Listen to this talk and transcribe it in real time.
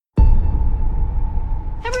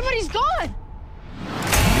God, he's gone!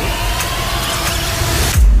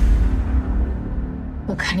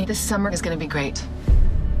 Look, honey, this summer is gonna be great.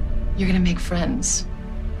 You're gonna make friends.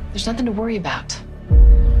 There's nothing to worry about.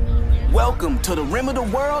 Welcome to the Rim of the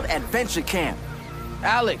World Adventure Camp.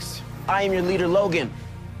 Alex, I am your leader, Logan.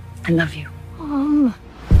 I love you.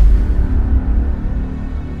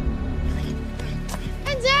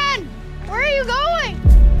 Hey, Dad! Where are you going?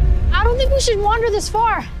 I don't think we should wander this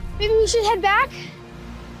far. Maybe we should head back?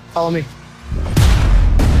 Follow me.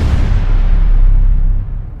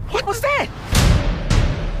 What was that?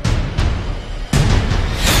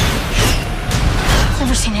 I've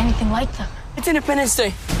never seen anything like them. It's Independence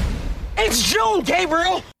Day. It's June,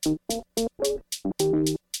 Gabriel!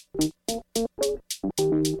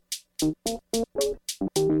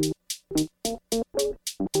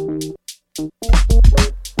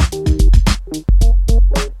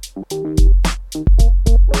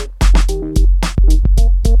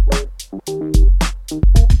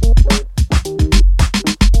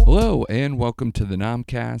 Hello, and welcome to the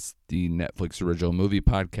Nomcast, the Netflix original movie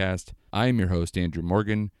podcast. I am your host, Andrew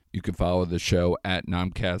Morgan. You can follow the show at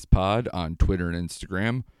NomcastPod on Twitter and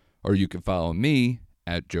Instagram, or you can follow me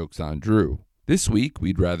at JokesOnDrew. This week,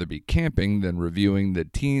 we'd rather be camping than reviewing the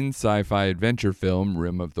teen sci-fi adventure film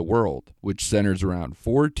Rim of the World, which centers around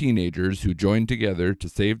 4 teenagers who join together to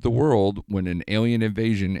save the world when an alien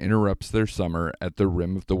invasion interrupts their summer at the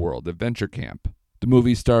Rim of the World adventure camp. The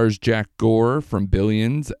movie stars Jack Gore from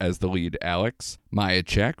Billions as the lead Alex, Maya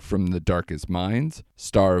Chek from The Darkest Minds,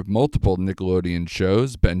 star of multiple Nickelodeon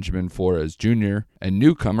shows Benjamin Flores Jr., and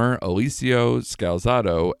newcomer Alessio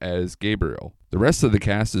Scalzato as Gabriel. The rest of the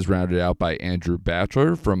cast is rounded out by Andrew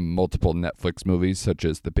Butler from multiple Netflix movies such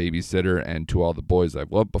as The Babysitter and To All the Boys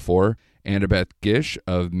I've Loved Before, Annabeth Gish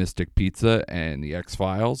of Mystic Pizza and The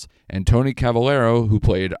X-Files, and Tony Cavallero, who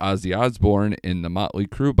played Ozzy Osbourne in the Motley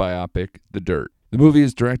Crue biopic The Dirt. The movie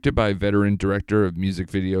is directed by veteran director of music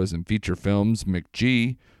videos and feature films Mick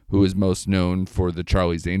G, who is most known for the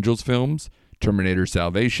Charlie's Angels films, Terminator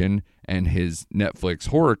Salvation, and his Netflix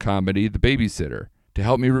horror comedy The Babysitter. To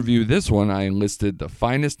help me review this one, I enlisted the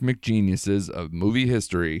finest McGeniuses of movie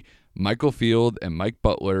history, Michael Field and Mike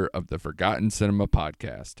Butler of the Forgotten Cinema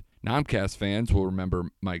podcast. Nomcast fans will remember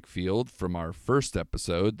Mike Field from our first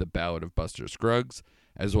episode, The Ballad of Buster Scruggs,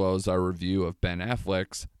 as well as our review of Ben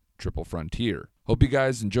Affleck's Triple Frontier. Hope you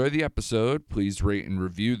guys enjoy the episode. Please rate and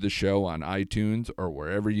review the show on iTunes or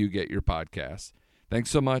wherever you get your podcasts. Thanks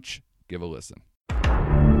so much. Give a listen.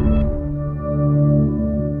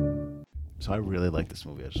 So I really like this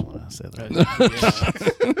movie. I just want to say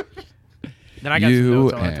that. Then I got some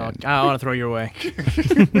notes I want to throw your way.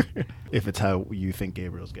 If it's how you think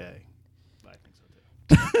Gabriel's gay. I think so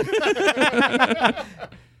too.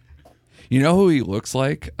 You know who he looks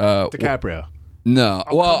like? DiCaprio. No.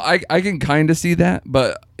 Well, I can kind of see that,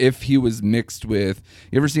 but if he was mixed with...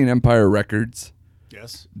 You ever seen Empire Records?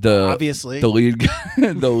 Yes. Obviously. The lead guy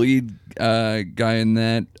in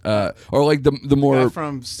that. Or like the more... Guy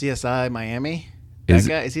from CSI Miami? That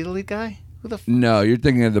guy? Is he the lead guy? Who the No, you're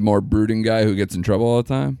thinking of the more brooding guy who gets in trouble all the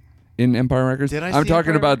time in Empire Records. I'm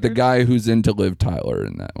talking about Records? the guy who's into Liv Tyler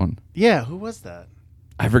in that one. Yeah, who was that?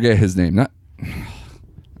 I forget his name.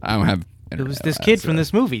 I don't have... It was this kid from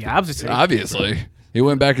this movie, obviously. Obviously. He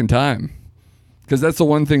went back in time. Because that's the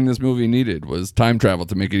one thing this movie needed was time travel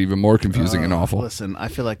to make it even more confusing and awful. Listen, I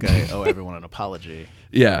feel like I owe everyone an apology.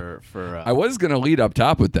 Yeah. I was going to lead up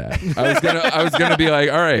top with that. I was going to be like,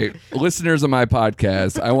 all right, listeners of my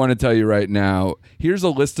podcast, I want to tell you right now, here's a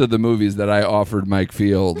list of the movies that I offered Mike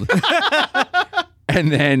Field.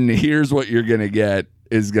 And then here's what you're going to get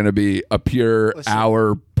is going to be a pure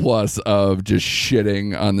hour plus of just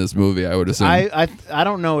shitting on this movie, I would assume. I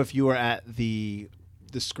don't know if you were at the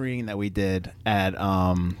screening that we did at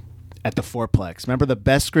the Fourplex. Remember the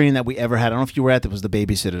best screening that we ever had? I don't know if you were at. That was the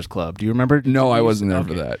Babysitters Club. Do you remember? No, I wasn't there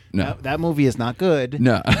for that. No, that movie is not good.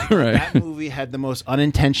 No, right. That movie had the most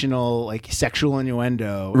unintentional like sexual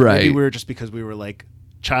innuendo. Right. Maybe we were just because we were like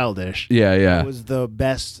childish. Yeah. It was the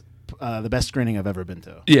best screening I've ever been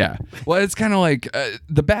to. Yeah. Well, it's kind of like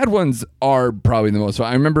the bad ones are probably the most fun.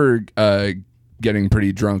 I remember getting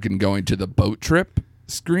pretty drunk and going to the boat trip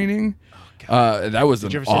screening. That was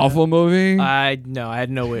an awful movie. I had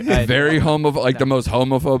no way. Very homophobic, the most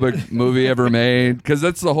homophobic movie ever made. Because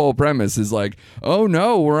that's the whole premise is like, oh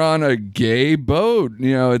no, we're on a gay boat.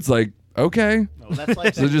 You know, it's like, okay. No, that's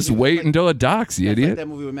like so just wait until it docks, you idiot. Like that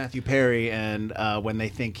movie with Matthew Perry, and when they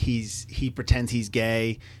think he pretends he's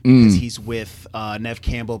gay because he's with Neve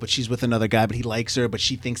Campbell, but she's with another guy, but he likes her, but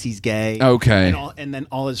she thinks he's gay. Okay. And then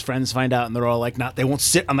all his friends find out, and they're all like, they won't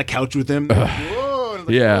sit on the couch with him. Like, whoa. Like,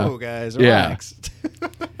 yeah. whoa, guys, relax.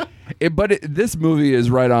 this movie is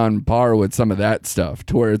right on par with some of that stuff,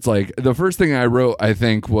 to where it's like the first thing I wrote, I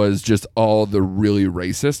think, was just all the really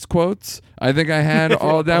racist quotes. I think I had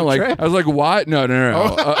all down. Like I was like, what? No.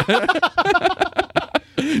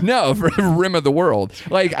 No, for Rim of the World.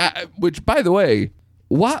 Like, which, by the way,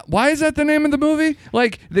 why is that the name of the movie?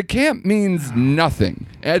 Like, the camp means nothing.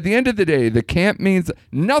 At the end of the day, the camp means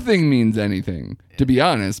nothing means anything, to be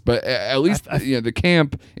honest. But at least the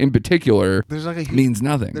camp in particular means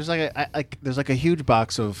nothing. There's like a huge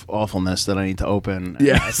box of awfulness that I need to open. And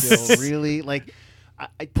Yes. I feel really like.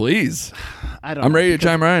 Please. I'm ready to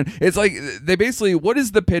chime right in. It's like they basically, what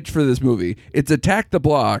is the pitch for this movie? It's Attack the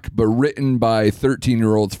Block, but written by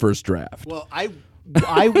 13-year-olds first draft. Well, I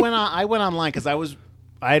went online because I was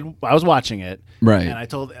watching it, right? And I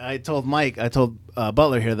told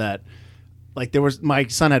Butler here that like my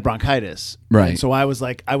son had bronchitis, right? And so I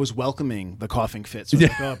was welcoming the coughing fit. So I was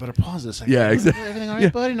like, I better pause this. Exactly. Everything all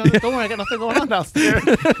right, buddy? No, don't worry, I got nothing going on downstairs.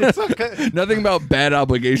 It's okay. Nothing about bad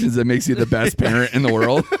obligations that makes you the best parent in the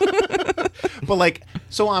world. But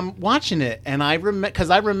so I'm watching it, and I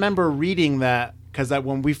remember reading that. Because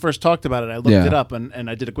when we first talked about it, I looked it up and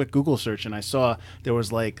I did a quick Google search, and I saw there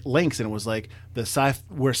was like links, and it was like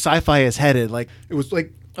where sci-fi is headed. Like it was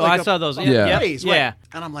like I saw those. Phrase, yeah. Right?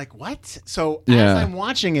 And I'm like, what? So as I'm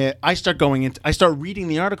watching it, I start reading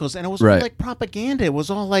the articles, and it was all like propaganda. It was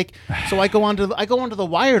all like, so I go onto the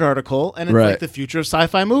Wired article, and it's like the future of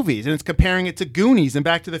sci-fi movies, and it's comparing it to Goonies and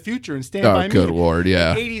Back to the Future and Stand By Me. Oh, good Lord,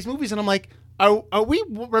 yeah. 80s movies, and I'm like, are we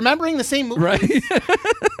remembering the same movie? Right.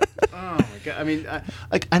 Oh my God! I mean,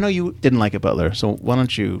 I know you didn't like it, Butler. So why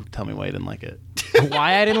don't you tell me why you didn't like it?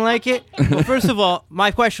 Why I didn't like it? Well, first of all,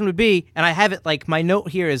 my question would be, and I have it like my note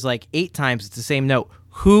here is like 8 times. It's the same note.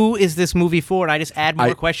 Who is this movie for? And I just add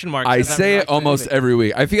more question marks. I say it almost every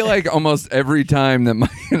week. I feel like almost every time that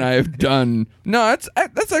Mike and I have done. No,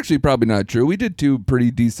 that's actually probably not true. We did 2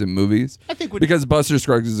 pretty decent movies. I think because Buster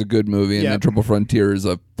Scruggs is a good movie, and then Triple Frontier is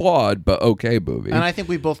a flawed but okay movie. And I think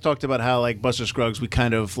we both talked about how like Buster Scruggs we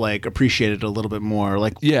kind of like appreciated a little bit more.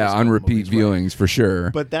 Like on repeat viewings for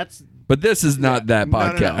sure. But this is not that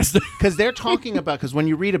podcast. Because they're talking about, because when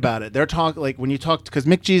you read about it, they're talking, like when you talk, because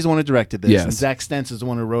Mick G is the one who directed this, and Zach Stentz is the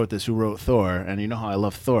one who wrote this, who wrote Thor, and you know how I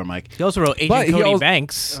love Thor, Mike. He also wrote Agent Cody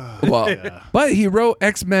Banks. But he wrote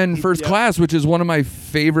X-Men First Class, which is one of my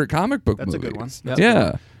favorite comic book movies. That's a good one. Yep.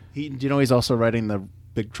 Yeah. Do you know he's also writing the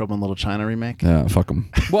Big Trouble in Little China remake? Yeah, fuck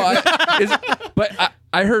him. Well,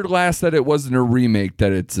 I heard last that it wasn't a remake,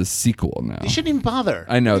 that it's a sequel now. You shouldn't even bother.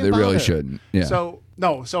 I know, they really shouldn't. Yeah. So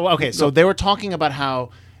they were talking about how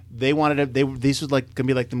they wanted to. This was like gonna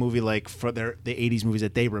be like the movie like for the 80s movies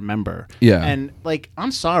that they remember. Yeah. And like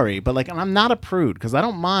I'm sorry, but like I'm not a prude because I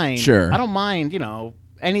don't mind. Sure. I don't mind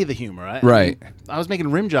any of the humor. I was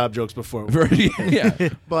making rim job jokes before. Yeah.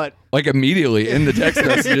 But like immediately in the text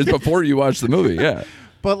messages before you watch the movie. Yeah.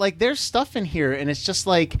 But like there's stuff in here, and it's just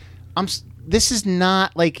like this is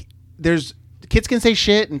not like there's. Kids can say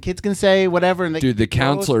shit and kids can say whatever. And dude, the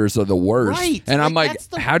counselors are the worst. Right. And I'm like,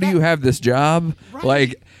 how do you have this job? Right.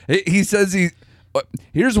 Like, he says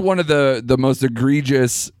here's one of the most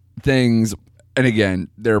egregious things. And again,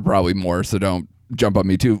 there are probably more, so don't jump on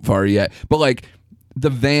me too far yet. But like the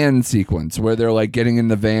van sequence where they're like getting in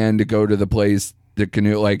the van to go to the place, the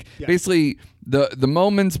canoe, like basically the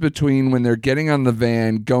moments between when they're getting on the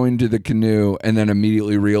van, going to the canoe, and then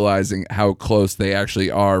immediately realizing how close they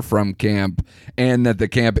actually are from camp, and that the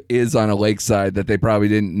camp is on a lakeside that they probably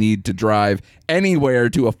didn't need to drive anywhere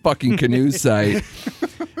to a fucking canoe site.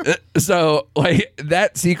 So like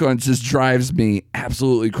that sequence just drives me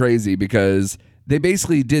absolutely crazy because they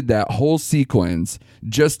basically did that whole sequence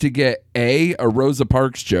just to get A, Rosa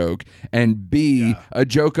Parks joke, and B, a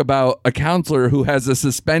joke about a counselor who has a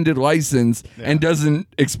suspended license and doesn't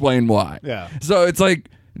explain why. Yeah. So it's like,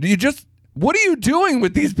 what are you doing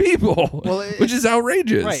with these people? Well, which is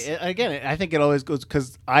outrageous. Right. Again, I think it always goes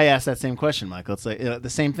because I asked that same question, Michael. It's like the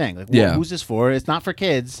same thing. Like, who's this for? It's not for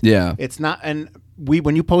kids. Yeah. It's not. And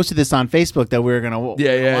when you posted this on Facebook that we were gonna watch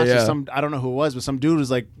this, I don't know who it was, but some dude was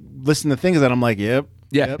like, listen to things that I'm like, yep.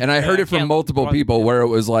 And I heard it from multiple people where it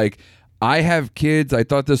was like, I have kids. I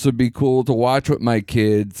thought this would be cool to watch with my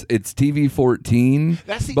kids. It's TV 14.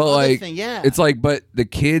 That's the but other like, thing, yeah. It's like, but the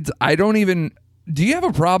kids, I don't even. Do you have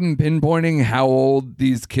a problem pinpointing how old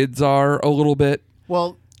these kids are a little bit?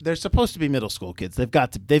 Well, they're supposed to be middle school kids. They've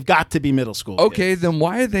got to be middle school. Okay, kids. then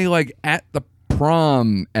why are they like at the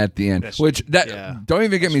prom at the end, which don't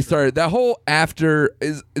even get me started. That whole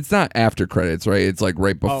it's not after credits, right? It's like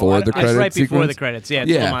right before the credits. It's right before sequence. the credits. Yeah,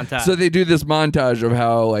 it's a montage. So they do this montage of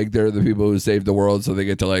how like they're the people who saved the world, so they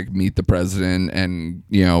get to like meet the president and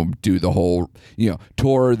do the whole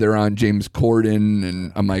tour. They're on James Corden,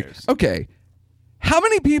 and I'm like, okay. How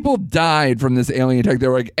many people died from this alien attack? They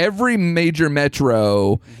were like every major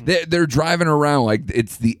metro. They're driving around like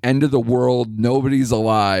it's the end of the world. Nobody's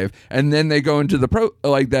alive, and then they go into the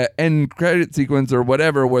that end credit sequence or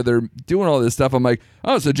whatever where they're doing all this stuff. I'm like,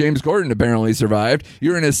 oh, so James Corden apparently survived.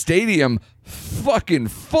 You're in a stadium fucking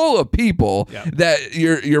full of people that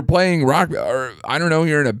you're playing rock, or I don't know,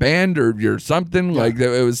 you're in a band or you're something like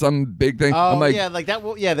it was some big thing. Oh, I'm like, like that.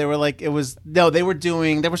 They were like, it was they were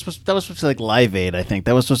doing. That was supposed to be like Live Aid. I think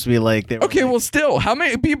that was supposed to be like. They were okay, well, still, how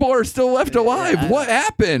many people are still left alive? What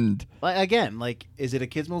happened? Like again, like, is it a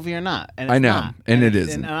kids movie or not? And I know, not. and it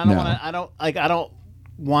isn't. And I don't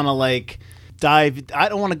want to like dive. I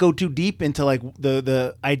don't want to go too deep into like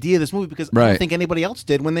the idea of this movie because I don't think anybody else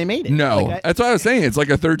did when they made it. No, like, that's what I was saying. It's like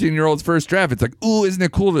a 13-year-old's first draft. It's like, ooh, isn't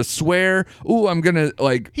it cool to swear? Ooh, I'm gonna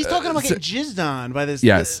like. He's talking about getting jizzed on by this.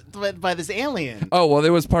 By this alien. Oh well, it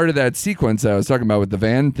was part of that sequence that I was talking about with the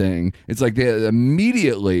van thing. It's like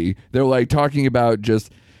they're like talking about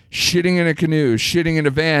just shitting in a canoe, shitting in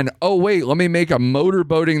a van. Oh wait, let me make a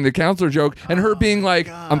motorboating the counselor joke, and her being like,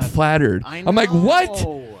 God. I'm flattered. I'm like, what?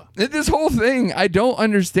 This whole thing, I don't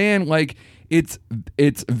understand. Like, it's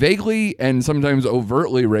vaguely and sometimes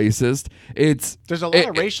overtly racist. There's a lot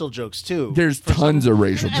of racial jokes too. There's tons of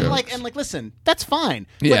racial jokes. And listen, that's fine,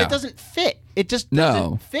 but it doesn't fit. It just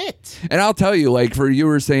doesn't fit. And I'll tell you, like, for you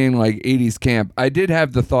were saying, like, 80s camp, I did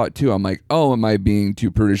have the thought, too. I'm like, oh, am I being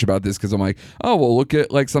too prudish about this? Because I'm like, oh, well, look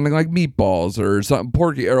at, like, something like Meatballs or something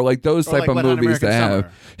Porky or, like, those type of movies that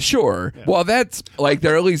have. Sure. Yeah. Well, that's, like,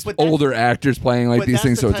 they're at least older actors playing, like, these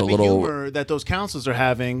things, so it's a little. Humor that those counselors are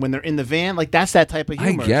having when they're in the van, like, that's that type of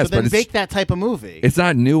humor. I guess, so then but make that type of movie. It's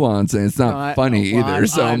not nuanced and it's not funny either.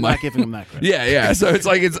 So I'm like, not giving them that credit. Yeah. So it's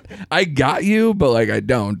like, I got you, but, like, I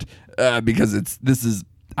don't. Because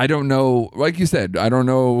I don't know, like you said, I don't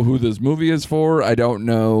know who this movie is for. I don't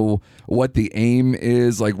know what the aim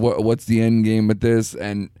is, like what's the end game with this.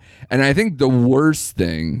 And I think the worst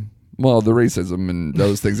thing, well, the racism and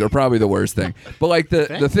those things are probably the worst thing. But like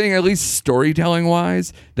the thing, at least storytelling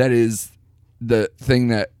wise, that is the thing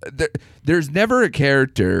that there's never a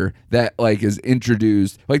character that like is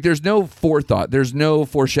introduced, like there's no forethought, there's no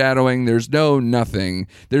foreshadowing, there's no nothing.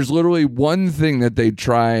 There's literally one thing that they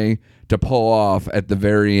try to pull off at the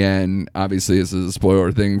very end. Obviously this is a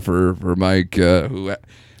spoiler thing for Mike,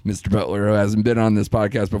 Mr. Butler, who hasn't been on this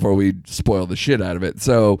podcast before. We spoil the shit out of it.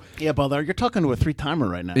 So yeah, Butler, you're talking to a 3-timer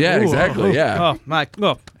right now. Yeah, exactly. Yeah. Oh, Mike.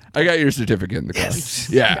 Oh. I got your certificate in the car.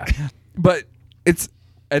 Yeah. But it's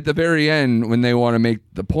at the very end when they want to make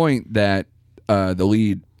the point that the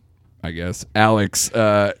lead, I guess, Alex,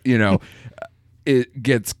 it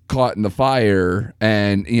gets caught in the fire,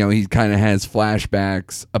 and he kind of has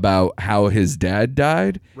flashbacks about how his dad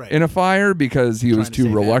died in a fire because he was too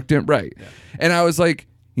reluctant. Right. Yeah. And I was like,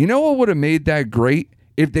 what would have made that great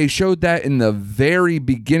if they showed that in the very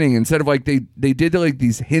beginning instead of like they did like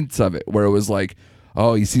these hints of it where it was like,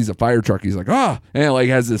 oh, he sees a fire truck, he's like, and it like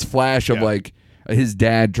has this flash of like his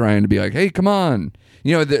dad trying to be like, hey, come on,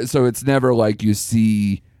 so it's never like you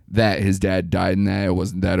see that his dad died and that it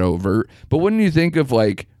wasn't that overt. But wouldn't you think if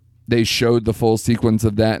like they showed the full sequence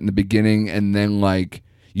of that in the beginning and then like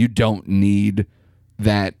you don't need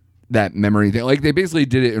that memory thing, like they basically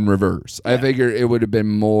did it in reverse. I figure it would have been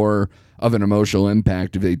more of an emotional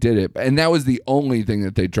impact if they did it, and that was the only thing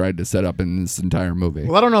that they tried to set up in this entire movie.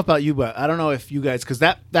 Well, I don't know about you, but I don't know if you guys, because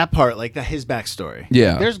that part, like his backstory,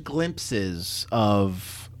 there's glimpses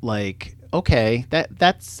of like, okay,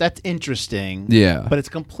 that's interesting, but it's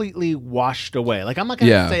completely washed away. Like I'm not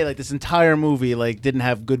gonna say like this entire movie like didn't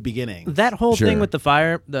have good beginning. That whole thing with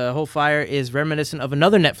the whole fire is reminiscent of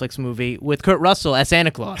another Netflix movie with Kurt Russell as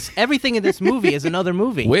Santa Claus. Everything in this movie is another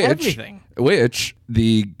movie. Everything. Which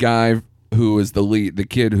the guy who is the lead, the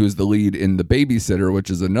kid who's the lead in The Babysitter, which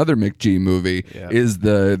is another McG movie, is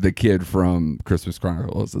the kid from Christmas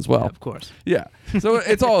Chronicles as well. Yeah, of course. Yeah. So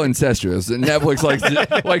it's all incestuous, and Netflix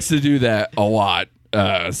likes to do that a lot.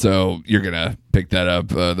 So you're gonna pick that up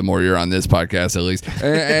the more you're on this podcast, at least,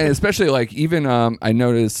 and especially like even I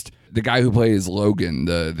noticed the guy who plays Logan,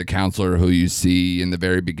 the counselor who you see in the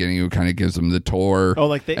very beginning, who kind of gives him the tour. Oh,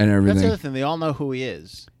 like and everything. That's the other thing. They all know who he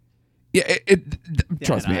is. Yeah,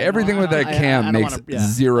 trust me. Everything with that camp makes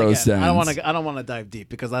zero sense. I don't want to dive deep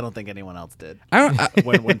because I don't think anyone else did. I don't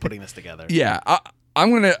when putting this together. Yeah,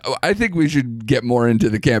 I think we should get more into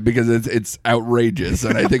the camp because it's outrageous,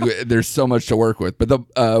 and I think there's so much to work with. But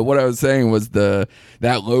what I was saying was that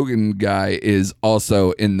Logan guy is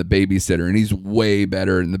also in The Babysitter, and he's way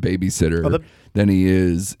better in The Babysitter than he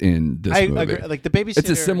is in this movie. I agree. Like The Babysitter, it's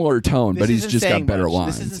a similar tone, but he's just got better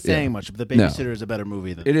lines. This isn't saying much, but The Babysitter is a better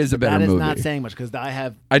movie. It is a better movie. That is not saying much because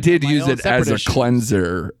I did use it as a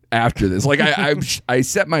cleanser after this. Like I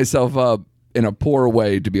set myself up in a poor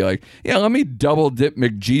way to be like, yeah, let me double dip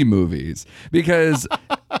McG movies, because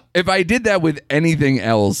if I did that with anything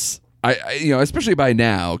else, I especially by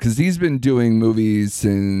now, because he's been doing movies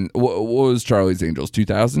in what was Charlie's Angels,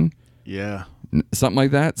 2000, something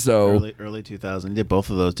like that. So early 2000. He did both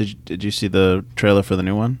of those. Did you see the trailer for the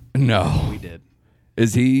new one? No, we did.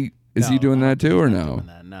 Is he doing that too, or no?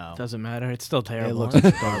 No, doesn't matter. It's still terrible. It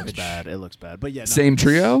looks garbage. It looks bad. But yeah, same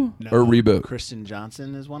trio or reboot. Kristen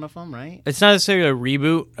Johnson is one of them, right? It's not necessarily a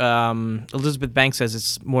reboot. Elizabeth Banks says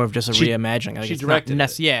it's more of just a reimagining. Like she directed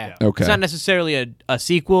it. Yeah. Okay. It's not necessarily a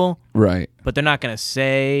sequel, right? But they're not going to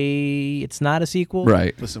say it's not a sequel,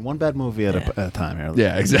 right? Listen, one bad movie at a time here.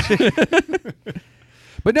 Yeah, exactly.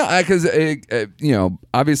 But no, because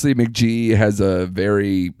obviously McG has a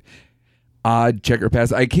very odd checker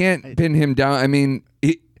pass. I can't pin him down. I mean,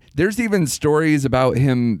 there's even stories about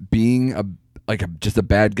him being just a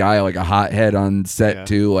bad guy, like a hothead on set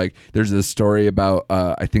too. Like there's this story about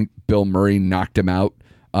I think Bill Murray knocked him out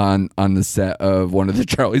on the set of one of the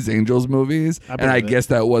Charlie's Angels movies, and I guess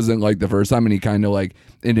that wasn't like the first time. And he kind of like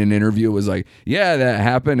in an interview was like, "Yeah, that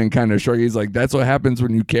happened," and kind of shrugged. He's like, "That's what happens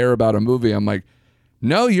when you care about a movie." I'm like,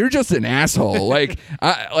 no, you're just an asshole.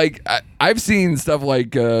 I've seen stuff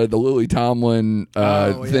like the Lily Tomlin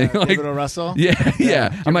thing. Like David O. Russell.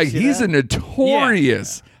 Yeah. I'm like, he's a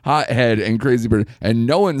notorious hothead and crazy person, and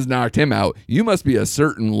no one's knocked him out. You must be a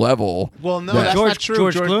certain level. Well, no, that's not true.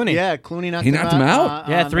 George Clooney. Yeah, Clooney knocked him out. He knocked him out?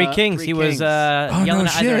 Yeah, Three Kings. He was yelling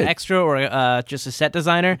at either an extra or just a set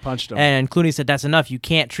designer. Punched him. And Clooney said, "That's enough. You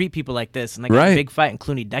can't treat people like this." And they got a big fight, and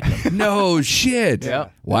Clooney decked him. No shit. Yeah.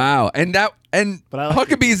 Wow. And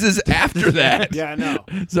Huckabees is after that. Yeah, I know.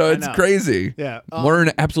 So it's crazy. Yeah.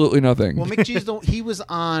 Learn absolutely nothing. Well, McGee's he was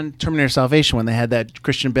on Terminator Salvation when they had that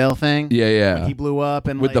Christian Bale thing. Yeah. When he blew up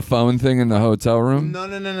and with the phone thing in the hotel room.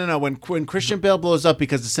 No. When Christian Bale blows up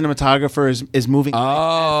because the cinematographer is moving.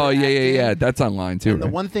 Oh yeah. That's online too. And the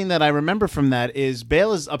one thing that I remember from that is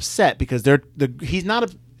Bale is upset because he's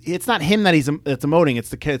not. It's not him that's emoting. It's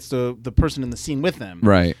the kid. It's the person in the scene with them.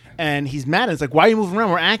 Right. And he's mad. It's like, why are you moving around?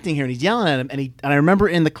 We're acting here. And he's yelling at him. And I remember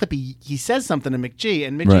in the clip he says something to McG.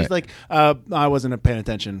 And McGee's like, I wasn't paying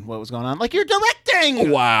attention. What was going on? Like, you're directing.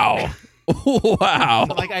 Wow. Wow.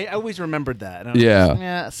 So, like I always remembered that. And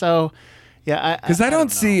Yeah. Because I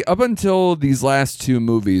don't see up until these last two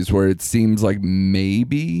movies where it seems like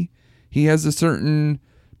maybe he has a certain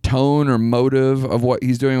tone or motive of what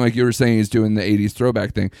he's doing. Like you were saying, he's doing the 80s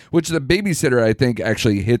throwback thing, which The Babysitter I think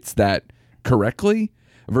actually hits that correctly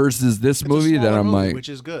versus this movie that I'm like, which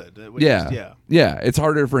is good. Yeah, it's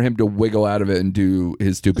harder for him to wiggle out of it and do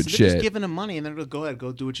his stupid shit. They're just giving him money and then go ahead,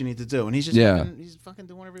 go do what you need to do, and he's just he's fucking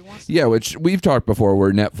doing whatever he wants to do. Which we've talked before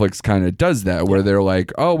where Netflix kind of does that, where they're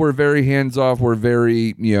like, oh, we're very hands off, we're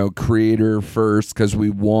very creator first because we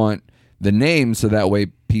want the name so that way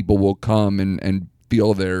people will come and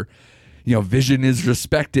feel their vision is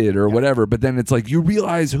respected or whatever. But then it's like you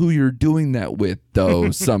realize who you're doing that with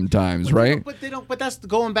though sometimes, right? But that's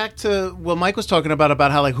going back to what Mike was talking about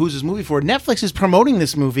how like who's this movie for. Netflix is promoting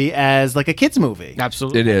this movie as like a kids movie.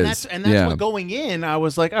 Absolutely. It is. And that's what going in I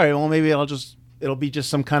was like, all right, well maybe it'll be just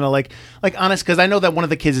some kind of like honest, because I know that one of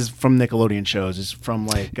the kids is from Nickelodeon shows, is from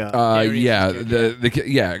like I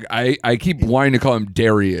keep wanting to call him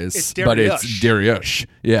Darius, but it's Darius.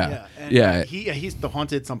 He's the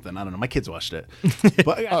haunted something. I don't know. My kids watched it.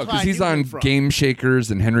 Because he's on Game Shakers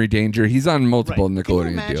and Henry Danger. He's on multiple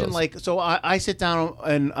Nickelodeon deals. Like, so I sit down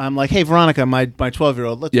and I'm like, hey Veronica, my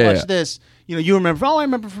 12-year-old, let's watch this. You remember? Oh, I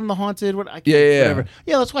remember from the haunted. Whatever.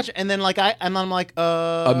 Yeah, let's watch it. And then I'm like,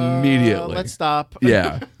 immediately, let's stop.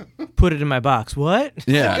 Yeah, put it in my box. What?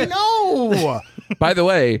 Yeah, I know. By the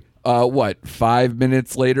way, 5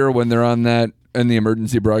 minutes later when they're on that and the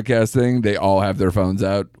emergency broadcast thing, they all have their phones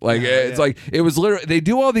out. Like it's like it was literally they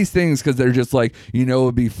do all these things because they're just like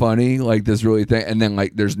it'd be funny like this really thing, and then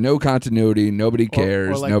like there's no continuity, nobody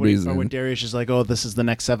cares, or like nobody's. When Darius is like, oh, this is the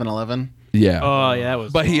next 7-Eleven. Yeah. Oh yeah, that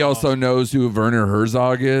was. But he also knows who Werner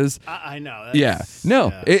Herzog is. I know.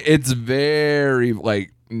 It's very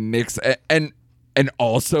like mixed, and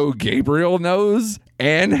also Gabriel knows.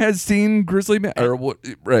 Anne has seen Grizzly Man, or what?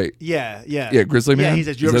 Right? Yeah. Grizzly Man. Yeah, he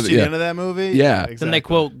says, "You ever see the end of that movie?" Yeah. Exactly. Then they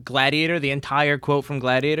quote Gladiator, the entire quote from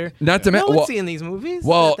Gladiator. Not to No mention, one's seeing these movies.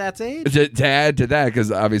 well, at that age. to add to that,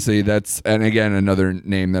 because obviously that's, and again, another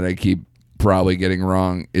name that I keep probably getting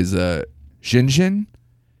wrong is Shinshin.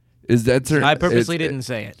 Is that her? I purposely didn't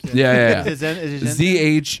say it. Yeah. Is it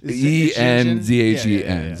Zhen, Zhen.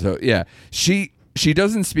 Yeah. So yeah, she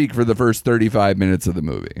doesn't speak for the first 35 minutes of the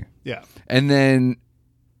movie. Yeah. And then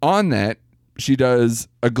on that, she does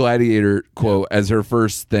a Gladiator quote as her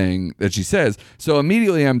first thing that she says. So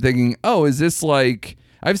immediately I'm thinking, oh, is this like,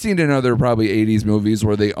 I've seen in other probably 80s movies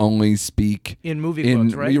where they only speak In movie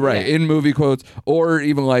quotes, right? You're right, Yeah. in movie quotes, or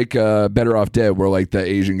even like Better Off Dead, where like the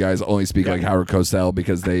Asian guys only speak like Howard Cosell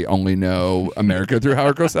because they only know America through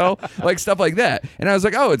Howard Cosell, like stuff like that. And I was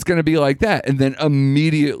like, oh, it's going to be like that. And then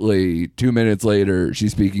immediately 2 minutes later,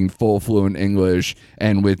 she's speaking full fluent English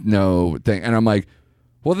and with no thing. And I'm like,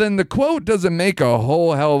 well, then the quote doesn't make a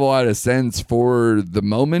whole hell of a lot of sense for the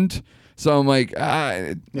moment. So I'm like,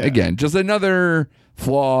 again, just another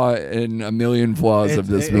flaw in a million flaws of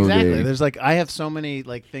this movie. Exactly. There's like, I have so many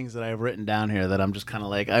like things that I've written down here that I'm just kind of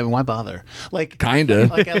like, I mean, why bother? Like, Kinda.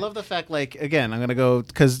 Like, I love the fact, like, again, I'm gonna go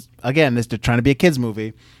because again, they're trying to be a kids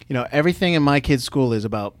movie. You know, everything in my kids' school is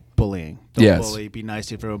about bullying. Don't Yes. bully, be nice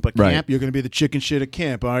to everyone. But Right. camp, you're gonna be the chicken shit at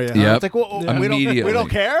camp, are you? Yep. It's like, well, we Immediately. don't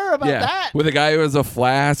care about that. With a guy who has a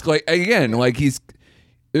flask, like again, like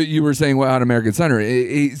you were saying on American Center,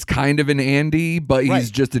 he's kind of an Andy, but he's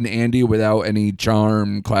Right. just an Andy without any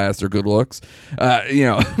charm, class, or good looks.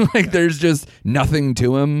 Like there's just nothing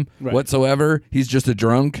to him whatsoever. He's just a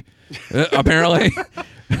drunk, apparently.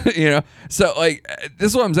 So like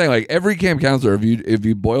this is what I'm saying. Like every camp counselor, if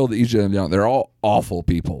you boiled each of them down, they're all awful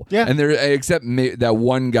people. Yeah. And they're except that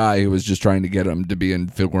one guy who was just trying to get him to be in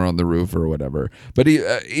Fiddler on the Roof or whatever. But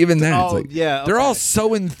even then, it's like they're all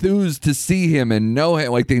so enthused to see him and know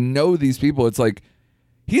him. Like they know these people. It's like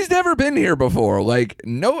he's never been here before. Like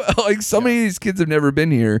so many of these kids have never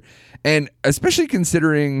been here. And especially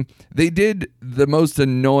considering they did the most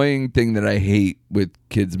annoying thing that I hate with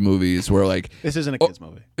kids movies where like This isn't a kids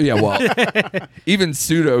movie. yeah, well, even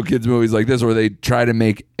pseudo kids movies like this where they try to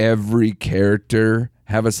make every character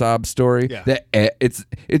have a sob story. Yeah. That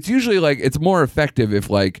it's usually like it's more effective if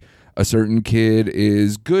like a certain kid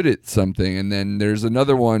is good at something and then there's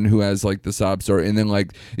another one who has like the sob story and then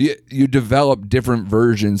like you develop different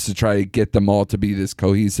versions to try to get them all to be this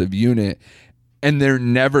cohesive unit. And they're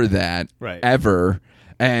never that, ever.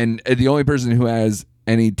 And the only person who has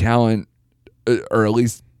any talent, or at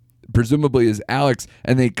least presumably, is Alex.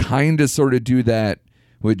 And they kind of sort of do that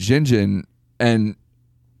with Jinjin. And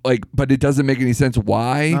like, but it doesn't make any sense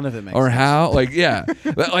why None of it makes or sense. how. Like, yeah,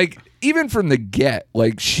 but like even from the get,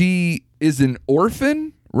 like she is an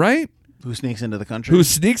orphan, right? Who sneaks into the country? Who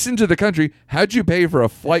sneaks into the country? How'd you pay for a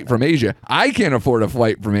flight from Asia? I can't afford a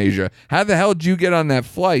flight from Asia. How the hell did you get on that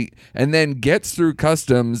flight and then gets through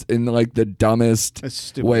customs in like the dumbest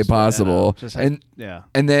way possible? And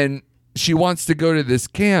then she wants to go to this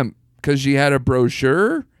camp because she had a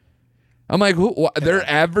brochure. I'm like, they're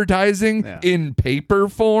advertising in paper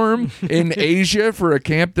form in Asia for a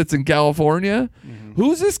camp that's in California?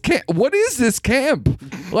 Who's this camp? What is this camp?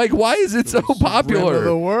 Like, why is it so popular? Rim of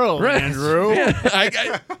the world, Right. Andrew.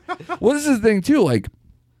 Yeah, well, this is the thing, too. Like,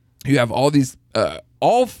 you have all these,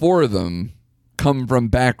 all four of them come from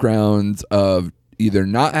backgrounds of either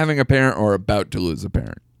not having a parent or about to lose a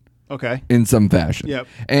parent. Okay. In some fashion. Yep.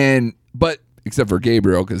 But except for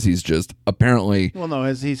Gabriel, because he's just apparently Well, no,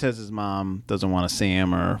 he says his mom doesn't want to see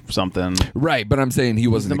him or something. right. But I'm saying he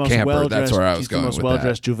wasn't a camper. That's where I was going He's the most with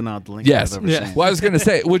well-dressed that. juvenile delinquent Yes. I've ever seen. Well, I was going to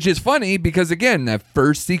say, which is funny because again, that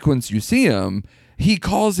first sequence you see him, he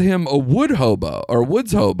calls him a woods hobo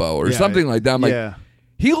or something like that. I'm like,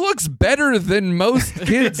 he looks better than most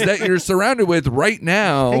kids that you're surrounded with right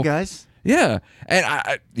now. Hey guys. Yeah.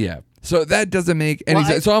 And so that doesn't make any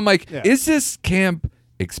sense. So I'm like, is this camp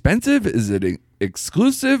expensive? Is it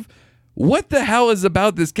exclusive? What the hell is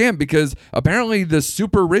about this camp? Because apparently the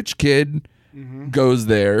super rich kid goes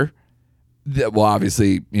there. Well,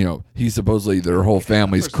 obviously, he's supposedly their whole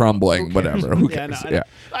family's crumbling, whatever. Who cares?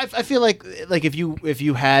 I feel like if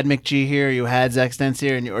you had McG here, you had Zach Stentz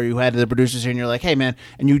here, or you had the producers here, and you're like, hey man,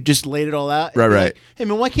 and you just laid it all out, right? Like, hey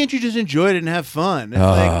man, why can't you just enjoy it and have fun? It's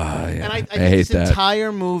and I think hate this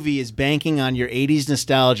entire movie is banking on your '80s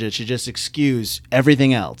nostalgia to just excuse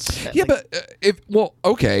everything else. Yeah, but if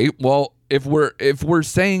we're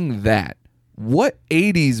saying that, what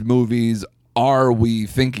 '80s movies are we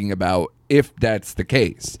thinking about? If that's the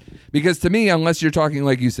case, because to me, unless you're talking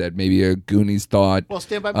like you said, maybe a Goonies thought,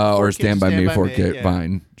 Stand By Me or for Stand By Me for Kid, yeah.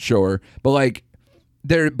 fine, sure, but like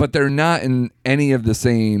they're not in any of the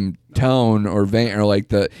same tone or vein, or like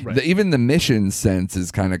the even the mission sense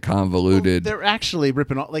is kind of convoluted. Well, they're actually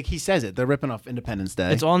ripping off, like he says it. They're ripping off Independence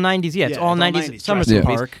Day. It's all 90s. Yeah, it's all 90s summer Jurassic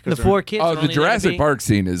movies. Park, The four kids. Oh, are the only there to Jurassic be- Park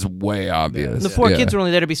scene is way obvious. The four Yeah. kids are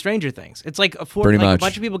only there to be Stranger Things. It's like Pretty a much.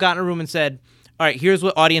 bunch of people got in a room and said, all right, here's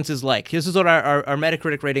what audiences like. This is what our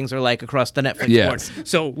Metacritic ratings are like across the Netflix Yes. board.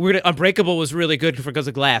 So Unbreakable was really good because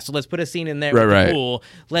of Glass. So let's put a scene in there Right, with right. the pool.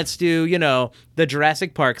 Let's do, the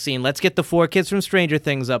Jurassic Park scene. Let's get the four kids from Stranger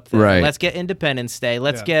Things up there. Right. Let's get Independence Day.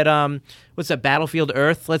 Let's get what's that, Battlefield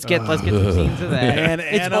Earth? Let's get some scenes of that.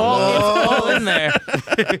 It's all in there.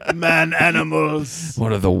 Man Animals.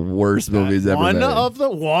 One of the worst movies ever One made. of the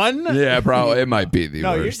one? Yeah, probably it might be the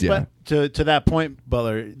worst. Yeah. But to that point,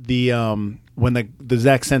 Butler, when the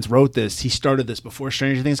Zach Sense wrote this, he started this before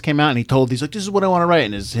Stranger Things came out, and he's like, this is what I want to write,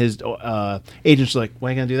 and his agents were like, why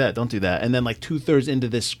are you gonna do that? Don't do that. And then like 2/3 into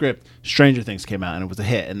this script, Stranger Things came out, and it was a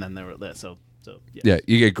hit, and then they were lit. So Yeah,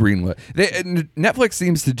 you get greenlit. Netflix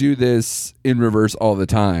seems to do this in reverse all the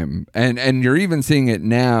time, and you're even seeing it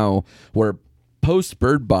now where post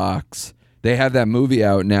Bird Box. They have that movie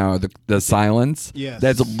out now, The Silence. Yes.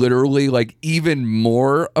 That's literally like even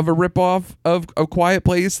more of a ripoff of Quiet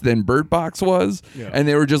Place than Bird Box was. Yeah. And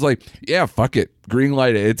they were just like, yeah, fuck it.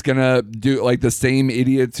 Greenlight it. It's going to do like the same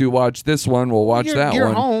idiots who watch this one will watch that you're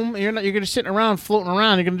one. home. You're just sitting around, floating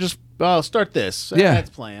around. You're gonna just start this. Yeah. That's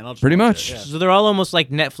playing. I'll just Pretty watch much. it. Yeah. So they're all almost like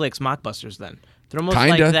Netflix mockbusters then. They're almost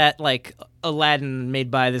Kinda. like that, like Aladdin made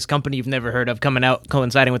by this company you've never heard of coming out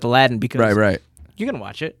coinciding with Aladdin because Right. you're going to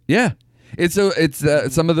watch it. Yeah. It's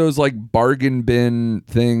some of those like bargain bin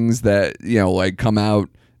things that, like come out,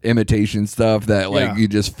 imitation stuff that like Yeah. you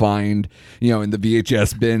just find, in the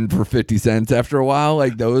VHS bin for 50 cents after a while,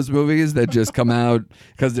 like those movies that just come out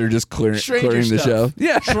because they're just clearing the stuff. show.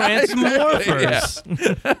 Yeah. Transmorphers.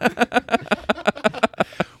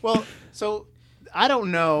 Well, so I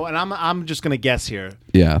don't know, and I'm just gonna guess here.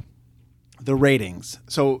 Yeah. The ratings.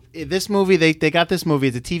 So this movie, they got this movie.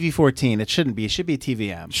 It's a TV-14. It shouldn't be. It should be a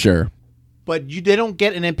TVM. Sure. But they don't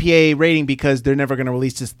get an MPAA rating because they're never going to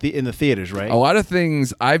release this in the theaters, right? A lot of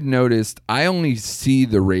things I've noticed, I only see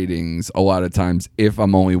the ratings a lot of times if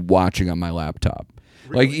I'm only watching on my laptop.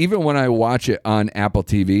 Really? Like even when I watch it on Apple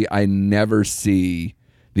TV, I never see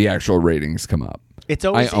the actual ratings come up. It's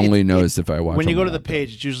always, I only notice if I watch. When you on go my to the laptop.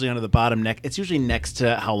 page, it's usually under the bottom neck. It's usually next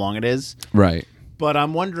to how long it is. Right. But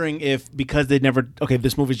I'm wondering if because they never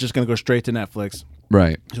this movie's just going to go straight to Netflix.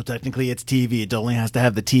 Right. So technically it's TV. It only has to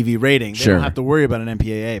have the TV rating. They Sure. don't have to worry about an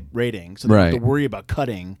MPAA rating. So they don't have Right. to worry about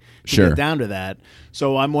cutting to Sure. get down to that.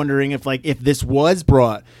 So I'm wondering if this was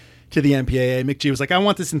brought to the MPAA, Mick G was like, I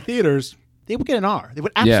want this in theaters, they would get an R. They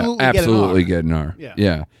would absolutely get an R. Yeah.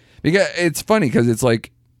 Yeah. Because it's funny because it's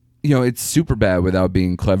like, it's super bad without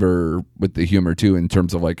being clever with the humor too in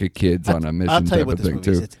terms of like a kids on a mission I'll tell you type what of this thing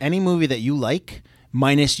movie is. too. It's any movie that you like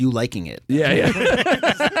minus you liking it. Yeah.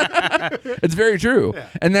 It's very true. Yeah.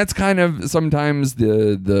 And that's kind of sometimes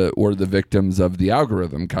the victims of the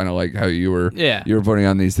algorithm, kind of like how you were putting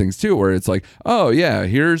on these things too, where it's like, oh yeah,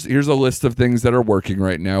 here's a list of things that are working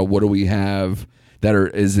right now. What do we have that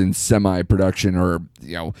is in semi-production or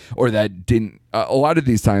that didn't. A lot of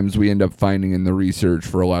these times we end up finding in the research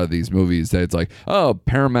for a lot of these movies that it's like, oh,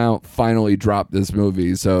 Paramount finally dropped this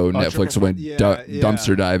movie, so Netflix went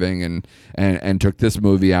dumpster diving and took this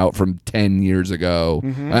movie out from 10 years ago.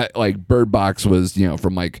 Mm-hmm. Like Bird Box was,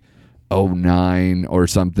 from like 2009 or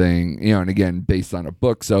something, and again based on a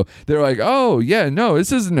book. So they're like, oh yeah, no,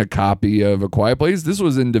 this isn't a copy of A Quiet Place. This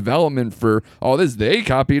was in development for all this. They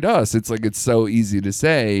copied us. It's like it's so easy to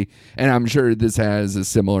say, and I'm sure this has a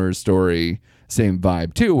similar story. Same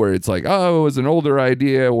vibe too, where it's like, oh, it was an older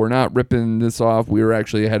idea. We're not ripping this off. We were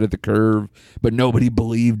actually ahead of the curve, but nobody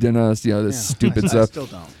believed in us. This stupid stuff. I still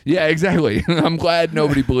don't. Yeah, exactly. I'm glad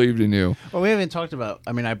nobody believed in you. Well, we haven't even talked about.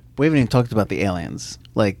 We haven't even talked about the aliens,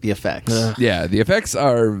 like the effects. Yeah, the effects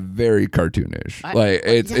are very cartoonish.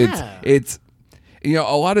 It's a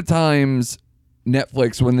lot of times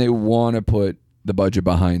Netflix, when they want to put the budget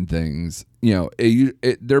behind things,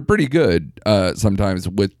 they're pretty good sometimes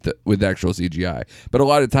with actual CGI, but a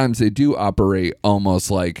lot of times they do operate almost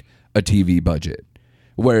like a TV budget,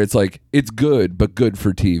 where it's like it's good but good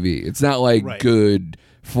for TV. It's not like good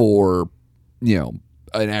for an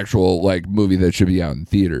actual like movie that should be out in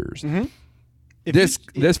theaters. Mm-hmm.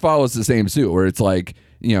 This follows the same suit, where it's like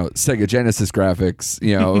Sega Genesis graphics,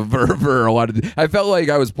 for a lot of. I felt like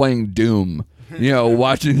I was playing Doom.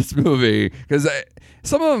 Watching this movie, because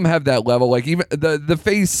some of them have that level. Like even the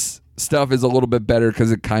face stuff is a little bit better because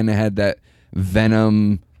it kind of had that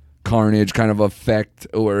Venom Carnage kind of effect,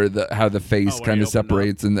 or how the face kind of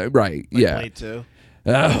separates and yeah. Blade 2.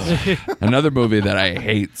 Another movie that I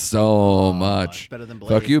hate so much. Better than Blade.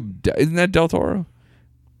 Fuck you. Isn't that Del Toro?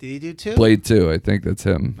 Did he do 2? Blade 2, I think that's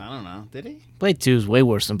him. I don't know. Did he? Blade 2 is way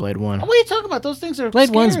worse than Blade 1. What are you talking about? Those things are Blade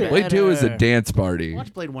scary. 1's bad. Blade 2 is a dance party.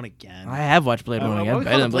 Watch Blade 1 again. I have watched Blade 1 again.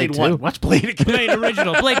 Better than Blade 2. 1. Watch Blade again. Blade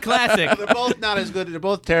original. Blade classic. They're both not as good. They're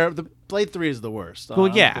both terrible. Blade 3 is the worst. Well,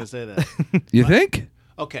 I'm yeah. not gonna say that. You think?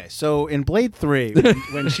 Okay, so in Blade 3,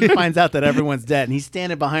 when she finds out that everyone's dead, and he's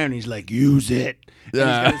standing behind her, and he's like, "Use it."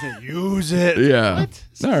 And he's gonna say, "Use it." Yeah. What?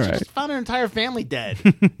 All She right. just found her entire family dead.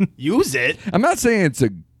 Use it. I'm not saying it's a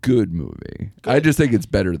good movie. I just think it's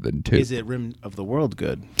better than 2. Is it Rim of the World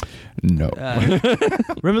good? No.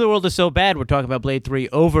 Rim of the World is so bad, we're talking about Blade 3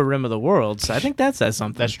 over Rim of the World. So I think that says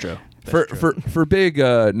something. That's true. For big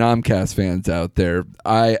Nomcast fans out there,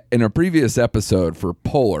 I in a previous episode for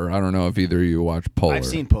Polar, I don't know if either of you watch Polar. I've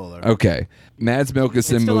seen Polar. Okay. Mads Mikkelsen It's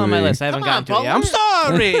still movie. on my list. I haven't Come gotten on, to it yet. I'm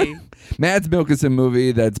sorry. Mads Mikkelsen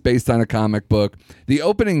movie that's based on a comic book. The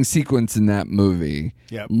opening sequence in that movie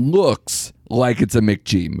Yep. looks like it's a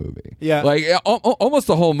McG movie. Yeah. Like almost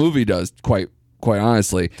the whole movie does, quite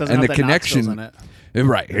honestly. Doesn't and have the that Knox connection skills in it.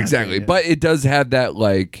 Right, exactly. yeah. But it does have that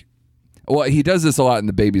like. Well, he does this a lot in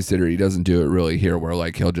The Babysitter. He doesn't do it really here, where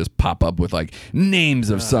like he'll just pop up with like names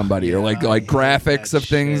of somebody or like graphics that of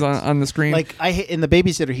things shit. on the screen. Like in The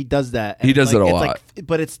Babysitter, he does that. He does it a it's lot.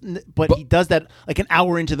 But he does that like an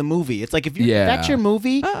hour into the movie. It's like if that's your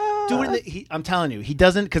movie, do it. I'm telling you, he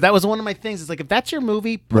doesn't, because that was one of my things. It's like if that's your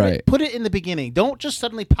movie, put it in the beginning. Don't just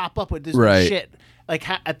suddenly pop up with this shit like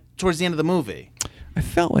towards the end of the movie. I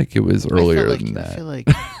felt like it was earlier than I that. feel like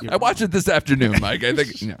I watched it this afternoon, Mike. I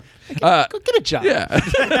think. go get a job. Yeah.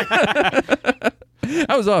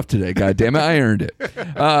 I was off today. God damn it, I earned it.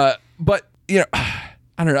 But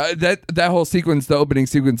I don't know, that whole sequence, the opening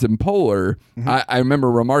sequence in Polar. I remember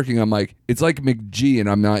remarking, I'm like, it's like McG, and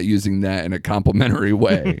I'm not using that in a complimentary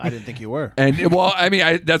way. I didn't think you were. And well, I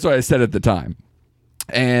mean, that's what I said at the time.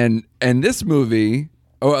 And this movie,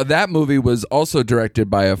 that movie was also directed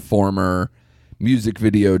by a former music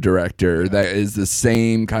video director that is the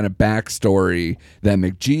same kind of backstory that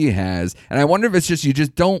McG has. And I wonder if it's just you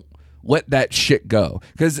just don't let that shit go.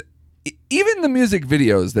 Because even the music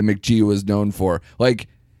videos that McG was known for, like,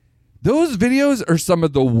 those videos are some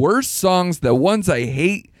of the worst songs, the ones I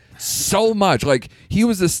hate so much. Like, he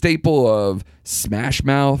was a staple of Smash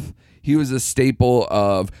Mouth. He was a staple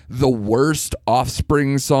of the worst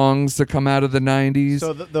Offspring songs to come out of the 90s.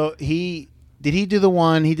 So did he do the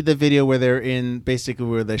one? He did the video where they're in basically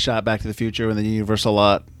where they shot Back to the Future in the Universal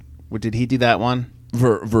lot. Did he do that one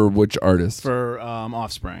For which artist? for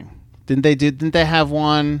Offspring? Didn't they have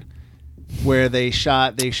one where they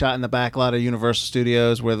shot in the back lot of Universal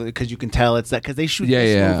Studios because you can tell it's that because they shoot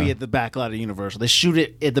this movie at the back lot of Universal. They shoot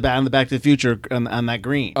it at the back on the Back to the Future on that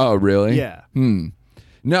green. Oh, really? Yeah.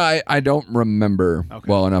 No, I don't remember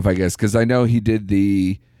well enough, I guess, because I know he did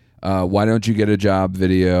the Why Don't You Get a Job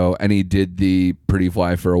video, and he did the Pretty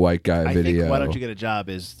Fly for a White Guy I video. think Why Don't You Get a Job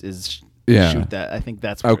is Yeah. shoot that. I think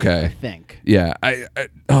that's Okay. I think. Yeah,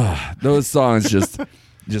 those songs just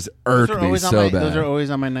irk me so bad. Those are always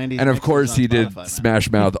on my 90s. And of mixes course, on he did Spotify now.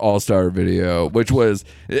 Smash Mouth All-Star video, which was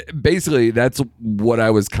basically that's what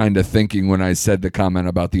I was kind of thinking when I said the comment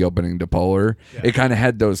about the opening to Polar. Yeah. It kind of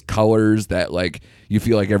had those colors that like you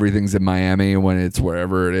feel like everything's in Miami when it's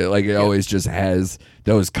wherever it is. Like it always just has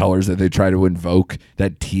those colors that they try to invoke,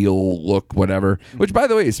 that teal look, whatever. Which, by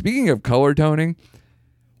the way, speaking of color toning,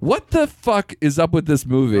 what the fuck is up with this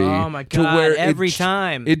movie? Oh my to God, where every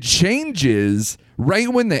time. it changes right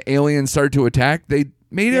when the aliens start to attack. They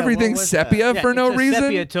made everything what was sepia for no it's a reason.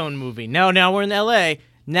 sepia tone movie. Now we're in LA.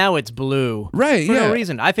 Now it's blue. Right, For yeah. no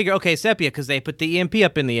reason. I figure, okay, sepia, because they put the EMP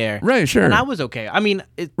up in the air. Right, sure. And I was okay. I mean,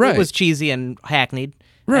 it Right. was cheesy and hackneyed.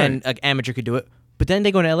 Right. And an amateur could do it. But then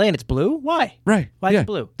they go to LA and it's blue? Why? Right. Why yeah. is it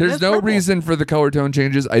blue? There's That's no purple. reason for the color tone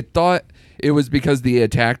changes. I thought it was because the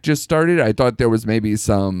attack just started. I thought there was maybe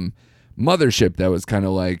some mothership that was kind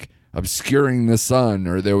of like obscuring the sun,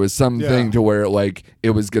 or there was something to where like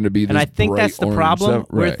it was going to be this And I think bright that's the orange problem. stuff.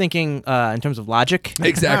 We're Right. thinking in terms of logic.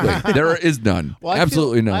 Exactly. There is none. Well, I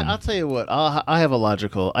Absolutely feel- none. I'll tell you what. I have a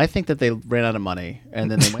logical. I think that they ran out of money, and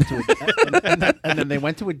then they went to and then they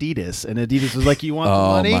went to Adidas, and Adidas was like, "You want the Oh,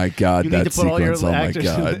 money? my God, you need that to put all your sequence, oh, my actors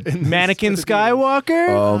God. in this- Mannequin for the Adidas." Skywalker?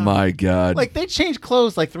 Oh my God. Like they changed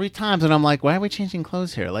clothes like 3 times, and I'm like, why are we changing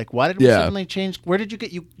clothes here? Like, why did we Yeah. suddenly change? Where did you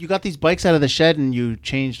get you got these bikes out of the shed and you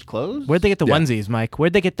changed clothes? Where'd they get the onesies, Mike?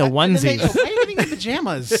 Where'd they get the And then onesies? why are you getting the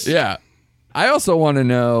pajamas? Yeah. I also want to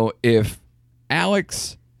know if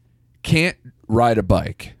Alex can't ride a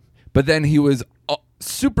bike, but then he was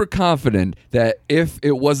super confident that if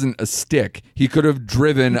it wasn't a stick, he could have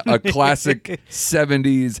driven a classic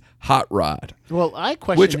 70s hot rod. Well, I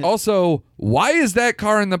question Which also, why is that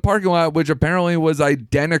car in the parking lot, which apparently was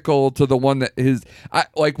identical to the one that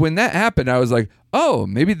like when that happened, I was like, oh,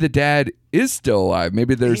 maybe the dad is still alive.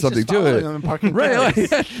 Maybe there's something to it. Right. Like,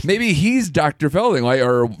 maybe he's Dr. Fielding, like,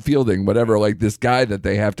 or Fielding, whatever, like this guy that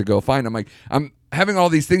they have to go find. I'm like, I'm having all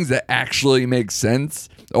these things that actually make sense,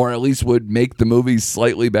 or at least would make the movie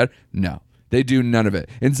slightly better. No, they do none of it.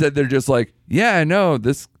 Instead, they're just like, yeah, I know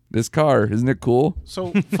this car, isn't it cool?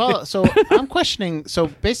 So I'm questioning. So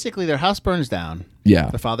basically, their house burns down.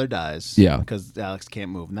 Yeah. The father dies. Yeah. Because Alex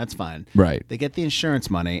can't move, and that's fine. Right. They get the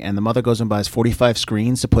insurance money, and the mother goes and buys 45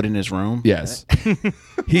 screens to put in his room. Yes.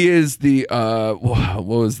 He is the what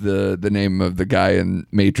was the name of the guy in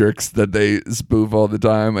Matrix that they spoof all the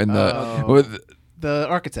time, and The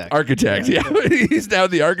architect. Yeah. He's now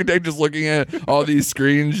the architect, just looking at all these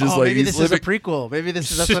screens, just like maybe he's this is a prequel. Maybe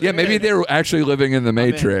this is yeah, maybe they're actually living in the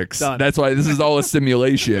Matrix. Done. That's why this is all a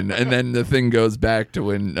simulation, and then the thing goes back to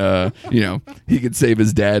when he could save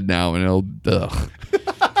his dad now, and it'll.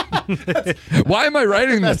 Why am I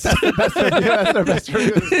writing this? That's the best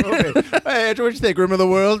review of this movie. Hey, Andrew, what you think? Room of the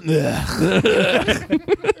World?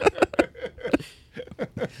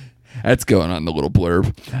 That's going on the little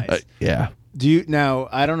blurb. Nice. Yeah. Do you now?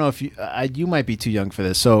 I don't know if you might be too young for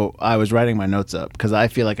this. So I was writing my notes up because I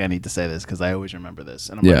feel like I need to say this because I always remember this.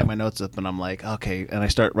 And I'm writing my notes up, and I'm like, okay. And I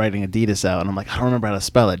start writing Adidas out, and I'm like, I don't remember how to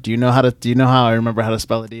spell it. Do you know how I remember how to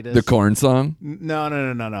spell Adidas? The Korn song?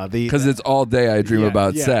 No. Because it's all day I dream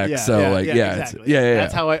about sex. Exactly.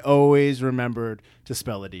 That's how I always remembered to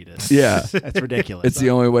spell Adidas. Yeah, that's ridiculous. It's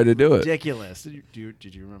the only way to do it. Ridiculous. Did you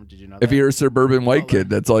remember? Did you know that? If you're a suburban white kid,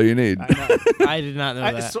 that's all you need. I did not know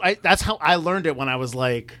that. So that's how I learned it when I was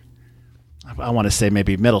like, I want to say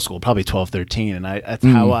maybe middle school, probably 12, 13, and that's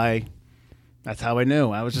how I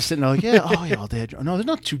knew. I was just sitting there like, all day. No, there's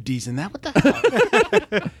not two D's in that. What the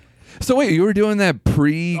hell? So wait, you were doing that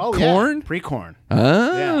pre-Korn? Yeah, pre-Korn.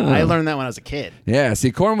 Oh. Yeah, I learned that when I was a kid. Yeah,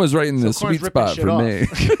 see, Korn was right in the sweet spot for me.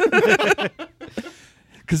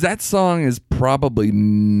 Because that song is probably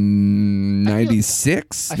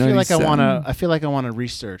 96. I feel like I want to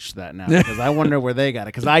research that now because I wonder where they got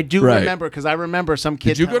it. Because I do remember. Because I remember some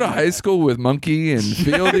kids. Did you go to high school with Monkey and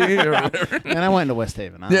Fieldy or whatever? And I went to West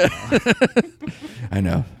Haven. I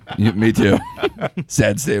know. Me too.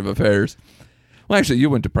 Sad state of affairs. Well, actually, you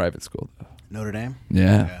went to private school though. Notre Dame.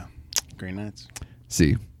 Yeah. Green Knights.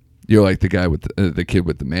 See. You're like the guy with the kid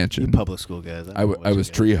with the mansion. You public school guys. I was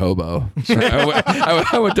tree hobo.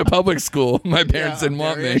 I went to public school. My parents didn't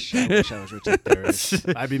want me. I wish I was Richard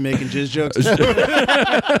Therish. I'd be making jizz jokes.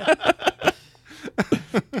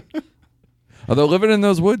 Although living in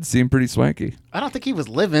those woods seemed pretty swanky. I don't think he was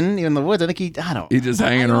living in the woods. I think he just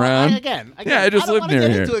hanging around. Again, I just lived near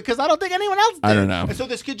here. Because I don't think anyone else did. I don't know. And so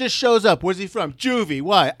this kid just shows up. Where's he from? Juvie.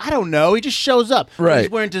 Why? I don't know. He just shows up. Right. He's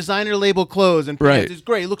wearing designer label clothes and pants. Right. He's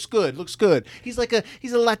great. Looks good. He's a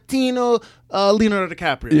Latino Leonardo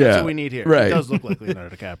DiCaprio. Yeah. That's what we need here. Right. He does look like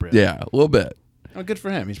Leonardo DiCaprio. Yeah, a little bit. Oh, good for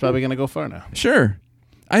him. He's probably going to go far now. Sure.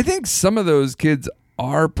 I think some of those kids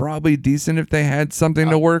are probably decent if they had something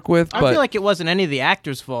to work with. I but feel like it wasn't any of the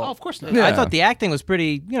actors' fault. Oh, of course not. Yeah. I thought the acting was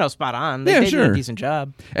pretty, spot on. They did a decent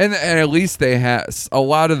job. And at least they have, a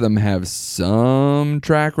lot of them have some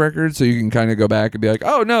track record, so you can kind of go back and be like,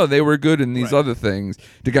 oh, no, they were good in these other things,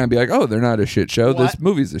 to kind of be like, oh, they're not a shit show. This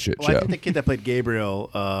movie's a shit show. I think the kid that played Gabriel,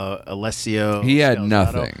 Alessio. He had Scalzotto,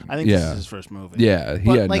 nothing. I think this is his first movie. Yeah,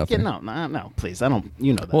 he had nothing. No, please. I don't,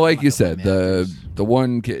 you know that. Well, like you said, the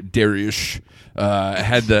one kid, Darius,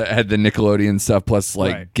 had the Nickelodeon stuff plus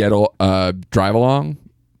Drive Along.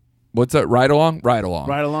 What's that? Ride Along.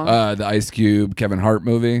 The Ice Cube Kevin Hart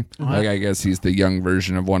movie. Like I guess he's the young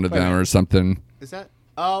version of one of them or something. Is that?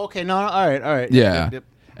 Oh, okay. No. All right. Yeah. Yep.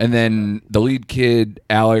 And then the lead kid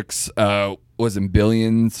Alex was in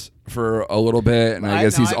Billions for a little bit, and I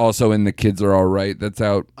guess he's also in The Kids Are All Right. That's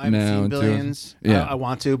out I haven't now seen Billions. too. Yeah, I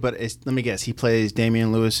want to, but let me guess. He plays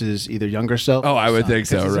Damian Lewis's either younger self. Oh, I would think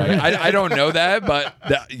so, right? I don't know that, but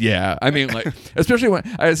yeah. I mean, like, especially when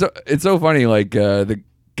it's so funny. Like the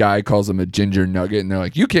guy calls him a ginger nugget, and they're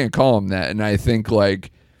like, "You can't call him that." And I think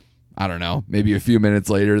like, I don't know, maybe a few minutes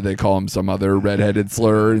later they call him some other redheaded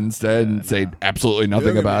slur instead and say absolutely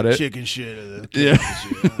nothing about it. Chicken shit. Yeah.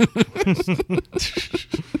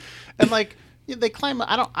 And like they climb.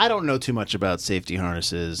 I don't know too much about safety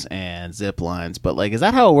harnesses and zip lines, but like, is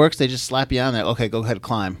that how it works? They just slap you on there. Okay, go ahead,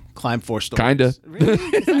 climb 4 stories. Kinda. Really?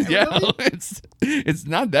 Yeah, it's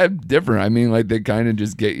not that different. I mean, like they kind of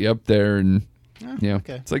just get you up there and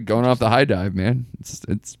okay. it's like going off the high dive, man.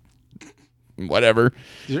 It's whatever.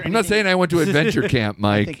 I'm not saying I went to adventure camp,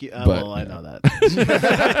 Mike. I think but I know that.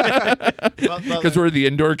 because we're the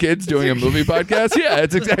indoor kids doing a movie podcast. Yeah,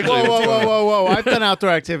 it's exactly. Whoa! I've done outdoor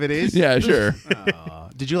activities. Yeah, sure.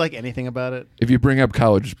 Did you like anything about it? If you bring up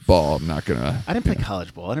college ball, I'm not gonna. I didn't play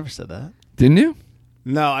college ball. I never said that. Didn't you?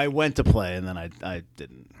 No, I went to play and then I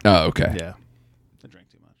didn't. Oh, okay. Yeah, I drank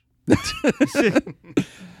too much.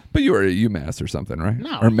 But you were at UMass or something, right?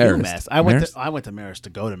 No, or Marist. UMass. I went to Marist to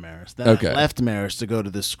go to Marist. Then I left Marist to go to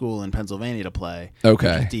this school in Pennsylvania to play.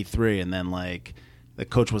 Okay. D3, and then like the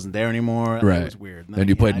coach wasn't there anymore. Right. It was weird. And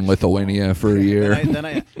you played in Lithuania for a year. Then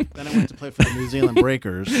I went to play for the New Zealand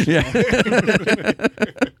Breakers. Yeah.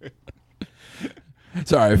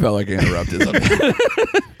 Sorry, I felt like I interrupted something.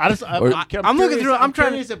 I'm looking through. I'm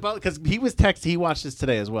trying to because he was texting. He watched this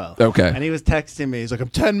today as well. Okay. And he was texting me. He's like, "I'm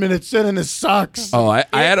 10 minutes in and this sucks." Oh, I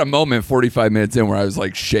had a moment 45 minutes in where I was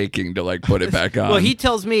like shaking to like put it back on. Well, he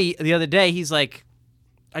tells me the other day, he's like,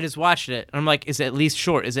 I just watched it. And I'm like, is it at least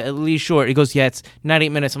short? Is it at least short? He goes, yeah, it's 98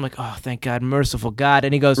 minutes. I'm like, oh, thank God, merciful God.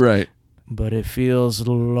 And he goes, right. But it feels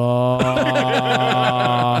long. And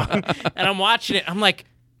I'm watching it. I'm like,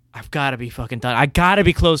 I've got to be fucking done. I got to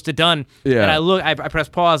be close to done. Yeah. And I look, I press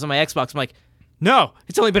pause on my Xbox. I'm like, no,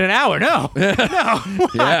 it's only been an hour. No.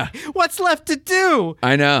 Yeah. What's left to do?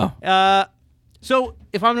 I know. So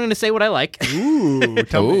if I'm going to say what I like. Ooh,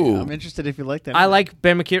 tell me. Ooh. I'm interested if you like that. I like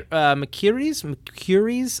Ben McCreary's.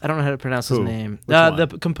 I don't know how to pronounce his name.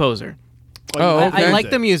 The composer. Oh, okay. I like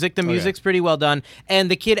the music. The music's pretty well done,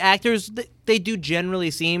 and the kid actors they do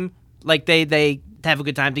generally seem like they have a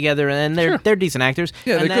good time together, and they're decent actors.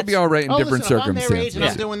 Yeah, and they could be all right in different listen, circumstances. If I'm their age and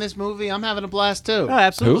I'm doing this movie, I'm having a blast too. Oh,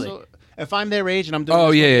 absolutely. So, if I'm their age and I'm doing Oh,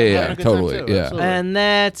 this yeah, movie, yeah, I'm having a good totally, time too. yeah. Absolutely. And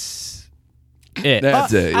that's it.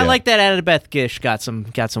 That's it, I yeah. like that Annabeth Gish got some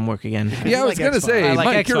work again. Yeah, I was like gonna X-Files. say, I like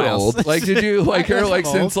Mike, you're X-Files. old. Like, did you like her guess like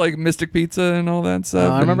I'm since old. like Mystic Pizza and all that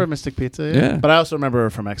stuff? I And remember Mystic Pizza. Yeah. But I also remember her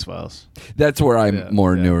from X-Files. That's where I'm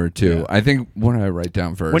more yeah, newer too. yeah. I think what did I write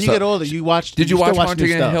down first? When you get older, you watch. Did you still watch new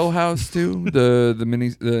Haunting in stuff. Hill House too? The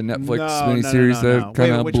Netflix No, miniseries no. that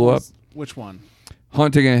kind of Wait, blew up. Which one?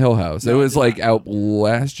 Haunting in Hill House. No, it was I did like not. out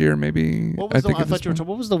last year, maybe. What was I think I thought you were talking.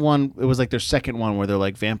 What was the one? It was like their second one where they're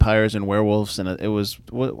like vampires and werewolves, and it was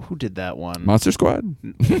who did that one? Monster Squad.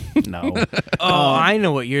 No. Oh, I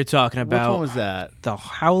know what you're talking Which about. one was that? The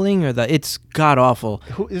Howling or it's god awful.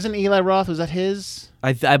 Who isn't Eli Roth? Was that his?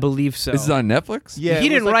 I believe so. This is on Netflix. Yeah, He it was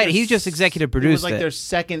didn't like write their it. He just executive produced It was like it. their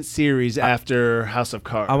second series after House of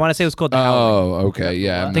Cards. I want to say it was called The Howling. Oh, okay,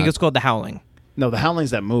 yeah. I think it's called The Howling. No, The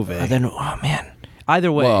Howling's that movie. Oh man.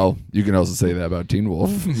 Either way. Well, you can also say that about Teen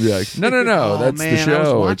Wolf. Be like, no, Oh, that's man, the show. I was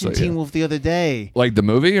It's watching like, Teen Wolf the other day. Like the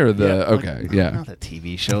movie or the okay, yeah. Not the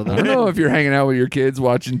TV show though. I don't know if you're hanging out with your kids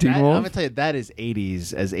watching Teen I'm Wolf. gonna tell you that is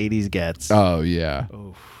 80s as 80s gets. Oh yeah.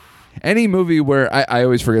 Any movie where I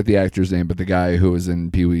always forget the actor's name, but the guy who was in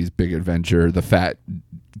Pee-wee's Big Adventure, the fat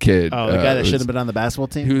kid. Oh, the guy that should have been on the basketball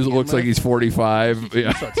team. Who looks like he's 45.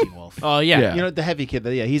 Yeah. Saw Teen Wolf. Oh yeah. Yeah. You know the heavy kid.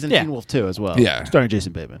 Yeah, he's in Yeah. Teen Wolf 2 as well. Yeah. starring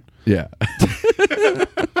Jason Bateman. Yeah.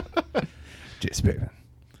 Jason Bateman.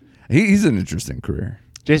 He's an interesting career.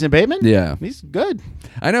 Jason Bateman? Yeah. He's good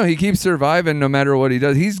I know he keeps surviving no matter what he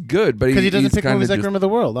does. He's good, but because he doesn't he's pick kinda movies like just- Rim of the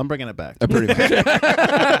World. I'm bringing it back. Pretty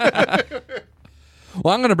much.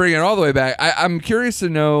 Well, I'm going to bring it all the way back. I'm curious to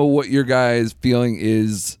know what your guys' feeling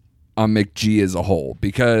is on McG as a whole,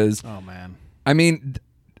 because Oh man. I mean,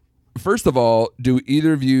 first of all, do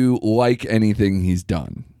either of you like anything he's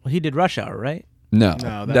done? Well, he did Rush Hour, right? No,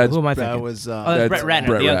 No, that's Who am I that thinking? was Oh, that's that's Brett Ratner.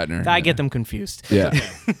 Brett The other- Ratner, I yeah. get them confused. yeah.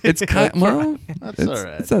 It's kind well, That's it's, all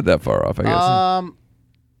right. it's not that far off, I guess.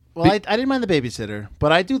 Well, I didn't mind The Babysitter,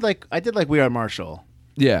 but I did like We Are Marshall.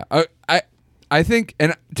 Yeah, I think,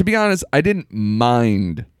 and to be honest, I didn't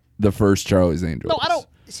mind the first Charlie's Angels. No, I don't.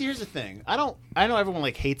 See, here's the thing. I know everyone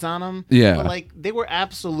like hates on them. Yeah. But like they were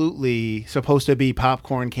absolutely supposed to be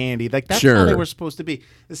popcorn candy. Like that's Sure. how they were supposed to be.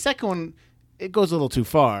 The second one, it goes a little too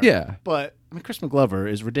far. Yeah. But I mean, Chris McGlover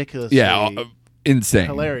is ridiculously. Yeah, insane,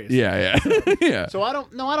 hilarious. Yeah, yeah. So I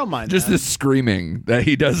don't mind. Just that. the screaming that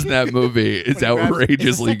he does in that movie is When he grabs- outrageously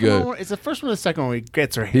it's the second good. one- it's the first one or the second one where he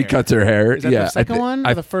gets her hair. He cuts her hair. Is that yeah, the second one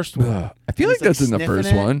or the first one? I feel And like he's, that's in the sniffing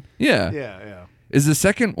first it? one. Yeah. Yeah. Is the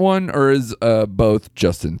second one or is both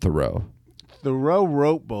Justin Theroux? Thoreau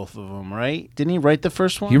wrote both of them, right? Didn't he write the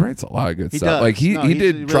first one? He writes a lot of good He stuff. does. Like he No, he's a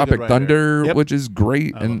did really Tropic good writer. Thunder, Yep. which is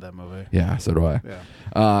great. I love that movie. Yeah, so do I.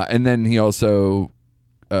 Yeah. And then he also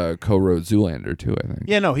co-wrote Zoolander too, I think.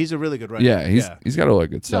 Yeah, no, he's a really good writer. Yeah, he's got a lot of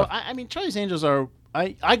good No, stuff. I mean Charlie's Angels are.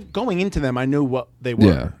 I going into them, I knew what they were,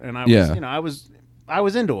 Yeah. and I was, Yeah. I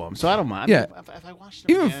was into them, so I don't mind. Yeah. If I watched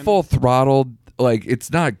them Even again, Full Throttle, like it's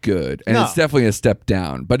not good, and No. it's definitely a step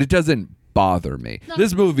down, but it doesn't bother me.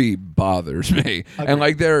 This movie bothers me. And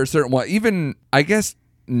like there are certain even I guess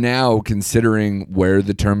now considering where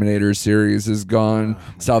the Terminator series has gone,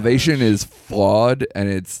 Salvation is flawed and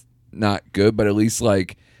it's not good, but at least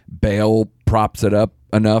like Bale props it up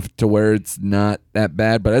enough to where it's not that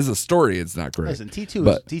bad, but as a story it's not great. Listen,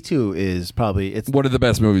 T2 is probably it's one of the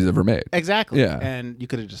best movies ever made. Exactly. Yeah. And you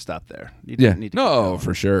could have just stopped there. You didn't need to keep going.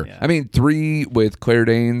 For sure. Yeah. I mean 3 with Claire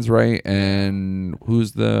Danes, right? And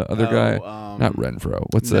who's the other guy? Not Renfro.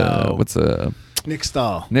 What's Nick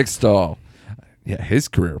Stahl. Nick Stahl. Yeah, his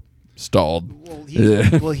career stalled.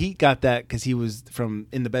 Well, he got that because he was from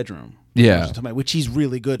In the Bedroom. Yeah, which he's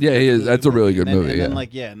really good. Yeah, he is. That's a really good movie. And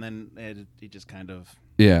then he just kind of.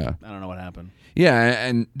 Yeah. I don't know what happened. Yeah,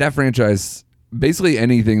 and that franchise, basically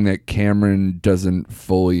anything that Cameron doesn't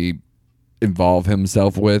fully involve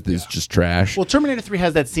himself with is just trash. Well, Terminator 3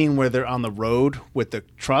 has that scene where they're on the road with the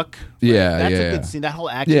truck. That's a good scene. That whole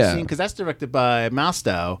action scene, because that's directed by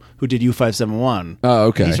Maustow, who did U571. Oh,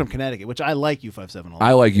 okay. He's from Connecticut, which I like U571 a lot.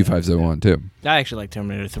 I like U571 too. I actually like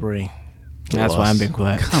Terminator 3. That's why I'm being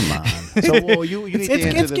quiet. Come on. So, you need to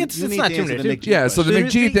answer it's not Terminator 2. Yeah, so the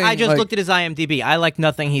McG thing. I just looked at his IMDb. I like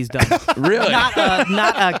nothing he's done. Really? Not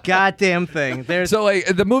a goddamn thing. So like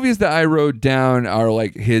the movies that I wrote down are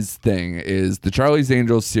like his thing is the Charlie's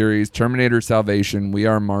Angels series, Terminator Salvation, We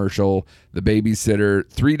Are Marshall, The Babysitter,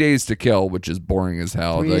 3 Days to Kill, which is boring as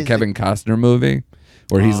hell. The Kevin Costner movie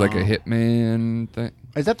where he's like a hitman thing.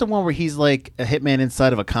 Is that the one where he's like a hitman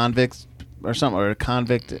inside of a convict or something, or a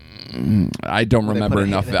convict? I don't remember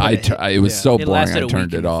enough. It was so boring I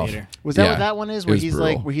turned it off. Was that what that one is? Where he's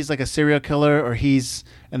like a serial killer, or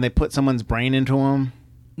and they put someone's brain into him?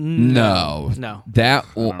 No. That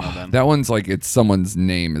one's like it's someone's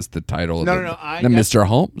name is the title. No. Mr.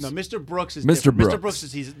 Holmes. No, Mr. Brooks is Mr. Brooks.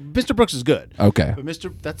 Mr. Brooks is good. Okay, but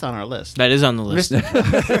that's on our list. That is on the list.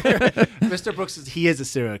 Mr. Brooks he is a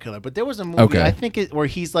serial killer. But there was a movie I think where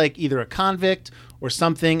he's like either a convict or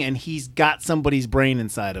something, and he's got somebody's brain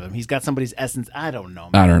inside of him. He's got somebody's essence. I don't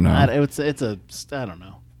know. Man. I don't know. I don't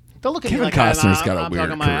know. Don't look at Kevin me like Costner's I'm got a weird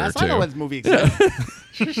talking my career ass. too. I know what this movie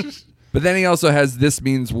exists. But then he also has This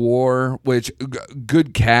Means War, which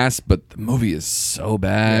good cast, but the movie is so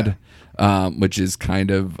bad, which is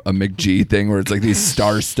kind of a McG thing where it's like these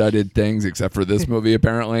star-studded things, except for this movie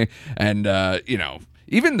apparently. And,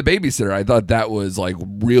 even The Babysitter, I thought that was like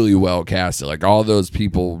really well casted. Like all those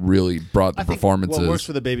people really brought the performances. What works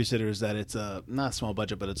for The Babysitter is that it's not a small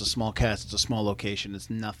budget, but it's a small cast. It's a small location. It's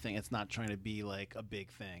nothing. It's not trying to be like a big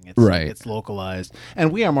thing. It's right. It's localized.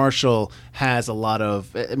 And We Are Marshall has a lot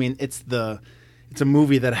of. I mean, it's a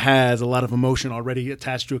movie that has a lot of emotion already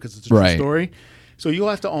attached to it because it's a true story. So you'll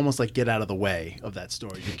have to almost like get out of the way of that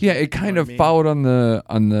story. Yeah, it kind of followed on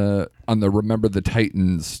the Remember the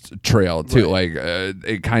Titans trail too. Right. Like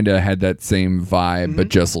it kind of had that same vibe, but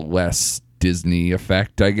just less Disney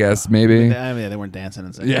effect, I guess maybe. They weren't dancing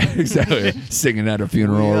and singing. Yeah, exactly. Singing at a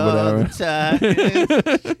funeral or whatever.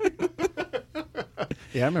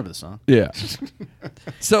 Yeah, I remember the song. Yeah.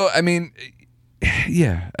 So I mean,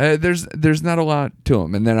 there's not a lot to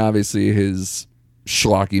him, and then obviously his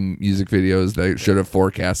schlocky music videos that should have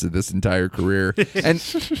forecasted this entire career. And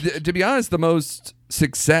to be honest, the most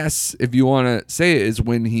success, if you want to say it, is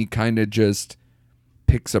when he kind of just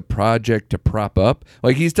picks a project to prop up.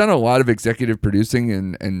 Like he's done a lot of executive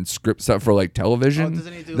producing and script stuff for like television.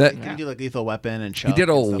 Doesn't he do can he do like Lethal Weapon and Chuck? He did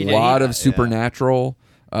a lot of Supernatural,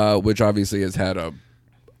 which obviously has had a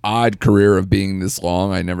odd career of being this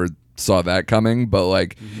long. I never saw that coming, but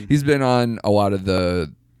like he's been on a lot of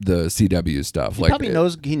the CW stuff. He probably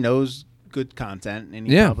knows good content, and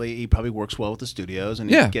he probably works well with the studios, and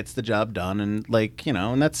he gets the job done. And like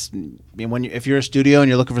and that's if you're a studio and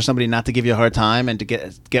you're looking for somebody not to give you a hard time and to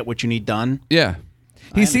get what you need done. Yeah,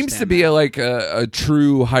 he seems to be a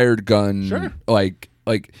true hired gun. Sure. Like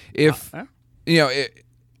if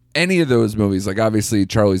any of those movies, like obviously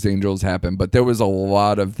Charlie's Angels happened, but there was a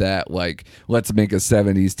lot of that, like, let's make a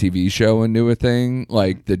 70s TV show and do a thing.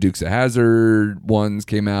 Like the Dukes of Hazzard ones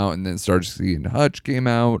came out, and then Starsky and Hutch came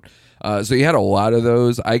out. So he had a lot of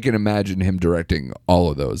those. I can imagine him directing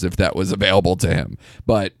all of those if that was available to him.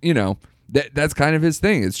 But, that's kind of his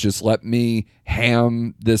thing. It's just let me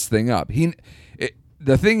ham this thing up.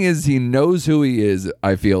 The thing is, he knows who he is,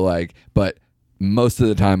 I feel like, but most of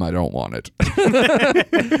the time I don't want it.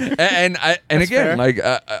 and again, fair. Like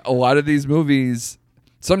a lot of these movies,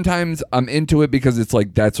 sometimes I'm into it because it's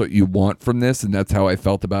like that's what you want from this, and that's how I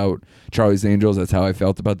felt about Charlie's Angels. That's how I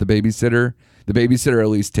felt about The Babysitter. The Babysitter at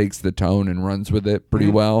least takes the tone and runs with it pretty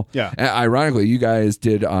well. Yeah. And ironically, you guys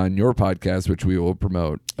did on your podcast, which we will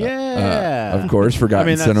promote. Of course,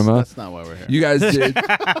 Forgotten Cinema. That's not why we're here. You guys did.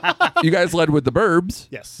 You guys led with The Burbs.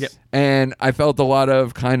 Yes. Yep. And I felt a lot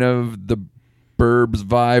of kind of the Burbs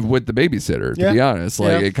vibe with The Babysitter, to be honest.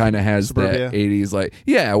 Like it kind of has Suburbia. that 80s, like,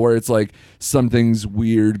 where it's like something's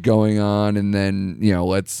weird going on, and then,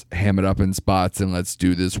 let's ham it up in spots and let's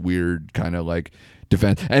do this weird kind of like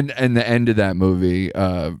defense. And the end of that movie,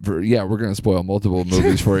 we're going to spoil multiple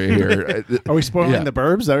movies for you here. Are we spoiling The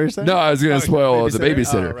Burbs? Is that what you're saying? No, I was going to spoil The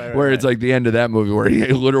Babysitter, where it's like the end of that movie where he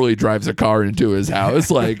literally drives a car into his house,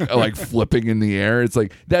 like flipping in the air. It's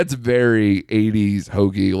like, that's very 80s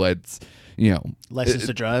hokey. Let's, License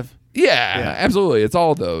to Drive. Yeah, absolutely. It's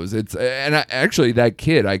all those. Actually, that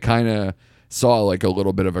kid, I kind of saw like a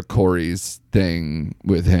little bit of a Corey's thing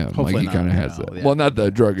with him. Hopefully like he kind of has that. Yeah. Well, not the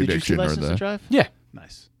drug Did addiction you see or License the. to Drive? Yeah.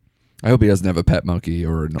 Nice. I hope he doesn't have a pet monkey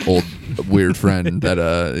or an old weird friend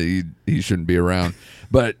that he shouldn't be around.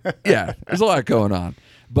 But yeah, there's a lot going on.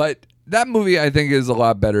 But that movie I think is a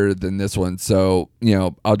lot better than this one. So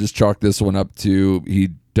I'll just chalk this one up to he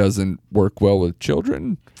doesn't work well with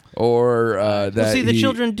children. Or that the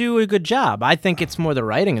children do a good job. I think it's more the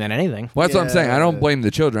writing than anything. Well, that's what I'm saying. I don't blame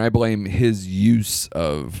the children. I blame his use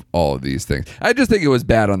of all of these things. I just think it was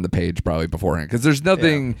bad on the page probably beforehand, because there's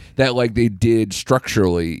nothing that like they did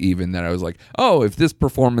structurally even that I was like, oh, if this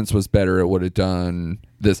performance was better, it would have done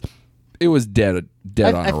this. It was dead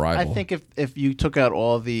on arrival. I think if you took out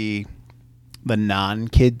all the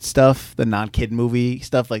non-kid stuff, the non-kid movie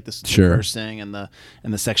stuff, like the cursing and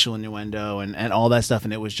the sexual innuendo and all that stuff,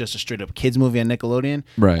 and it was just a straight up kids movie on Nickelodeon,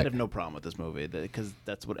 right? I'd have no problem with this movie because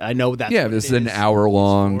that's what I know. That's this is an hour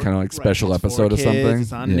long kind of like special episode of something.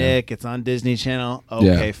 It's on Nick. It's on Disney Channel.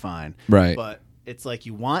 Okay, fine, right? But it's like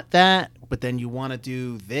you want that, but then you want to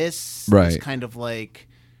do this, right? This kind of like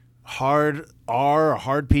hard R, a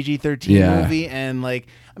hard PG-13 movie, and like.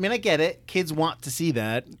 I mean, I get it. Kids want to see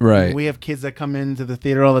that. Right. We have kids that come into the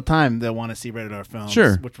theater all the time that want to see rated R films.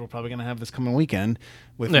 Sure. Which we're probably going to have this coming weekend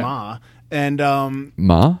with Ma. And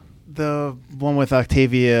Ma? The one with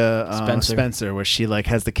Octavia Spencer, where she like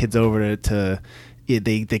has the kids over she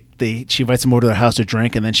invites them over to their house to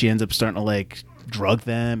drink, and then she ends up starting to like drug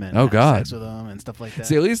them and have sex with them and stuff like that.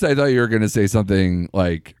 See, at least I thought you were going to say something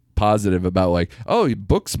like positive about like, oh,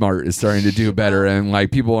 Booksmart is starting to do better, and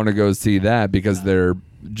like people want to go see that because they're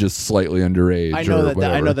just slightly underage. I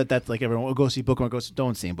know that's like everyone will go see Bookmart.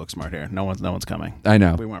 Don't see Booksmart here. No one's coming. I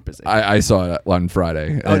know. We weren't busy. I saw it on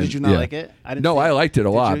Friday. Oh, did you not like it? I liked it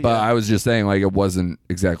a lot, but I was just saying like it wasn't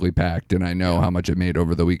exactly packed, and I know how much it made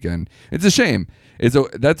over the weekend. It's a shame.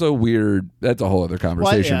 That's a whole other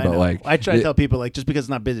conversation. But like I try to tell people like just because it's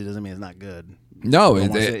not busy doesn't mean it's not good. No,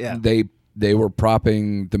 they were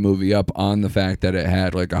propping the movie up on the fact that it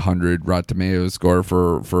had like 100 Rotten Tomatoes score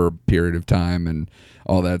for a period of time and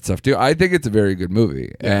all that stuff too. I think it's a very good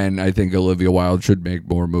movie, and I think Olivia Wilde should make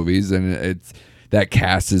more movies. And that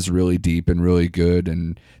cast is really deep and really good.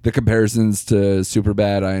 And the comparisons to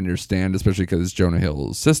Superbad, I understand, especially because it's Jonah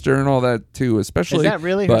Hill's sister and all that too. Especially, is that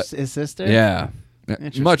really his sister? Yeah.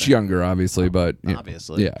 Much younger, obviously, but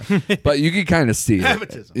obviously, but you can kind of see it.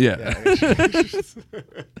 Nepotism. Yeah.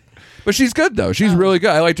 But she's good though. She's really good.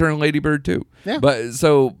 I liked her in Lady Bird too. Yeah.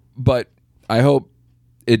 But I hope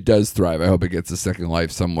it does thrive. I hope it gets a second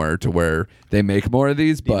life somewhere to where they make more of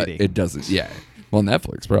these, but DVD. it doesn't. Yeah. Well,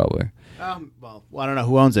 Netflix probably. Well, I don't know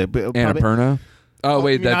who owns it, but Annapurna. Oh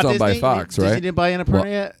wait, that's owned by Fox, right? Disney didn't buy Annapurna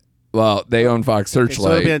yet. Well, they own Fox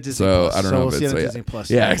Searchlight, it'll be on Disney Plus. I don't know we'll if it's Disney Plus.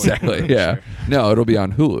 Yeah, exactly. Yeah, no, it'll be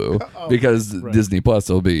on Hulu because Disney Plus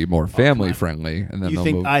will be more family friendly, and then they'll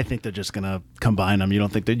move. I think they're just gonna combine them. You don't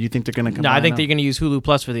think you think they're gonna combine? No, I think them? they're gonna use Hulu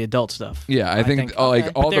Plus for the adult stuff. Yeah, I think all the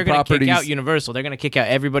they're gonna properties. kick out Universal. They're gonna kick out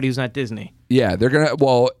everybody who's not Disney. Yeah, they're gonna.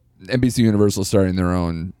 Well, NBC Universal starting their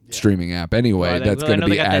own streaming app anyway. That's going to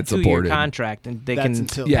be ad supported. Contract, and they That's can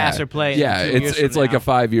until- pass or play. Yeah, it's like a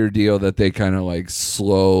 5-year deal that they kind of like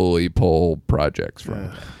slowly pull projects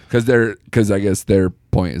from, because I guess their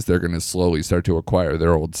point is they're going to slowly start to acquire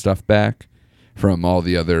their old stuff back from all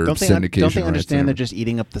the other syndication. Don't they rights understand they're just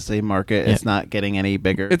eating up the same market? It's not getting any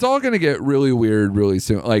bigger. It's all going to get really weird really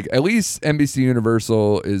soon. Like at least NBC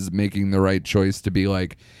Universal is making the right choice to be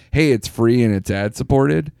like, hey, it's free and it's ad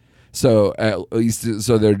supported. So at least,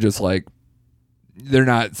 so they're just like, they're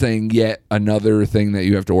not saying yet another thing that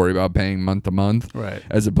you have to worry about paying month to month, Right.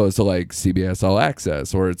 as opposed to like CBS All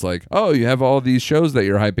Access, where it's like, oh, you have all these shows that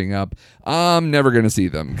you're hyping up. I'm never going to see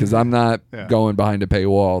them because I'm not going behind a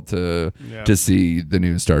paywall to see the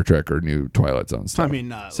new Star Trek or new Twilight Zone stuff. I mean,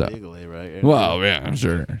 not legally, right? Well, yeah, I'm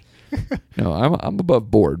sure. No, I'm above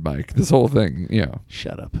board, Mike. This whole thing,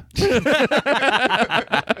 Shut up.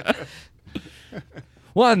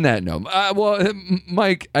 Well, on that note,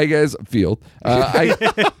 Mike, I guess Field,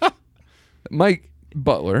 Mike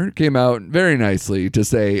Butler came out very nicely to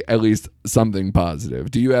say at least something positive.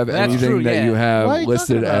 Do you have That's anything true, that yeah. you have What are you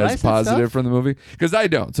listed talking about? I as said positive stuff. from the movie? Because I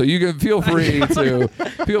don't. So you can feel free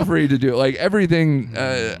to do it. Like everything.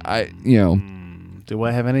 Do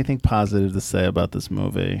I have anything positive to say about this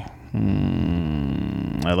movie?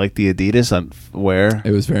 I like the Adidas wear.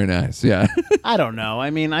 It was very nice. Yeah. I don't know.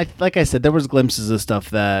 I mean, like I said, there was glimpses of stuff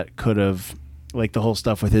that could have, like the whole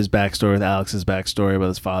stuff with his backstory, with Alex's backstory about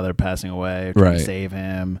his father passing away, trying to save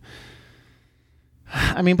him.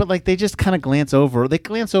 I mean, but like they just kind of glance over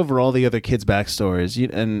all the other kids' backstories,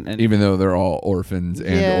 and even though they're all orphans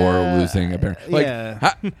and or losing a parent. Like,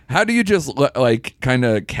 how do you just kind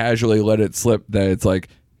of casually let it slip that it's like,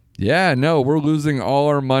 yeah, no, we're losing all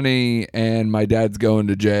our money and my dad's going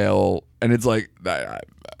to jail, and it's like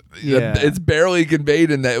it's barely conveyed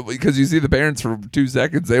in that, because you see the parents for 2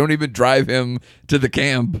 seconds. They don't even drive him to the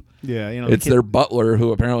camp. Yeah, it's their butler,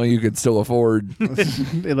 who apparently you could still afford.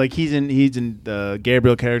 Like he's in the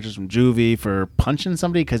Gabriel characters from Juvie for punching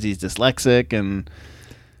somebody because he's dyslexic. And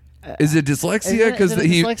is it dyslexia? Because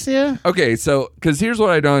dyslexia. Okay, so because here's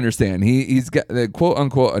what I don't understand. He's got the quote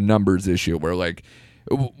unquote a numbers issue where like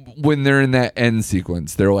when they're in that end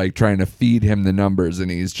sequence, they're like trying to feed him the numbers,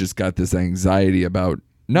 and he's just got this anxiety about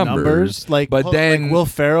numbers. Like Will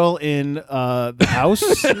Ferrell in The House.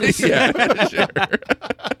 Yeah, sure.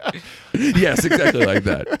 Yes, exactly like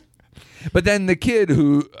that. But then the kid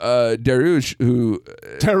who Darush,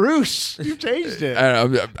 you changed it.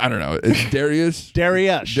 I don't know. It's Darius.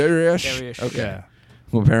 Darius. Okay. Yeah.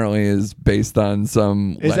 Who apparently is based on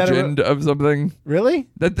some legend of something. Really?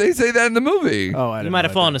 That they say that in the movie. Oh, I You might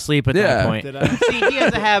have fallen asleep at that point. Did I? See, he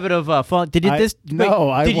has a habit of falling. Did you this? No,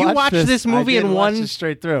 I Did you watch this movie in one? Watch it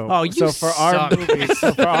straight through. Oh, you so for our suck.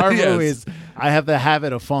 Yes. movies, I have the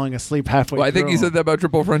habit of falling asleep halfway. Well, I think through. you said that about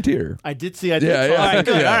Triple Frontier. I did see. I did. Yeah, fall yeah. All right,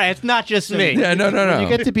 good. Yeah. All right, it's not just me. Yeah, no. When you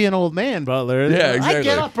get to be an old man, Butler. Yeah, exactly. I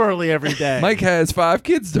get up early every day. Mike has 5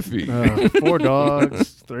 kids to feed. 4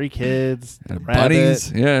 dogs, 3 kids, a rabbit. Bunnies.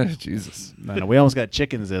 Yeah, Jesus. No, we almost got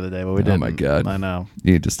chickens the other day, but we didn't. Oh my God. I know.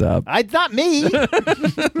 You need to stop. Not me.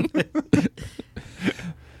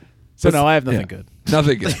 So no, I have nothing good.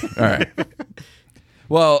 Nothing good. All right.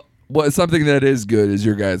 Well, something that is good is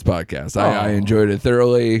your guys' podcast. I enjoyed it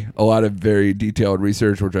thoroughly. A lot of very detailed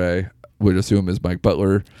research, which I would assume is Mike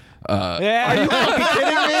Butler. Yeah. Are you fucking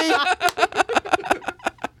kidding me?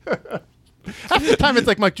 Half the time it's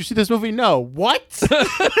like, Mike, did you see this movie? No. What?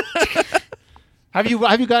 Have you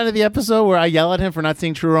gotten to the episode where I yell at him for not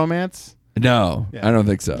seeing True Romance? No, Yeah. I don't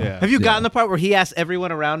think so. Yeah. Have you gotten the part where he asks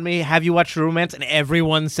everyone around me, "Have you watched True Romance?" and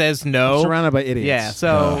everyone says no? Surrounded by idiots. Yeah.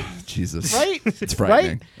 So Oh, Jesus. Right? It's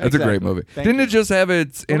frightening. Right? That's a great Exactly. movie. Thank Didn't you. it just have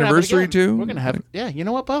its We're gonna have it anniversary again. too? We're gonna have. Yeah. You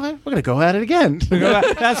know what, Butler? We're gonna go at it again.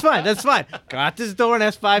 that's fine. That's fine. Got this door and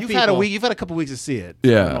that's 5 You've people. had a week. You've had a couple weeks to see it.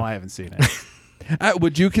 Yeah. No, I haven't seen it.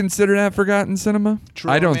 Would you consider that forgotten cinema?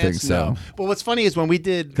 I don't think Romance? so. No. But what's funny is when we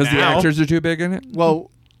did Because the now- actors are too big in it? I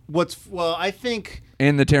think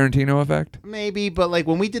And the Tarantino effect? maybe, but like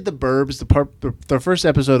when we did the Burbs, the first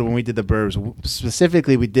episode when we did the Burbs,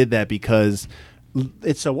 specifically we did that because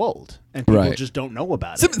it's so old and people Right. just don't know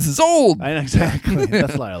about it. Simmons is old. I know exactly.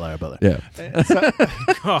 That's liar, Butler. Yeah.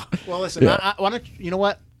 Well, listen. Yeah. Why don't you know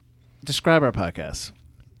what? Describe our podcast.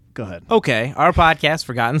 Go ahead. Okay, our podcast,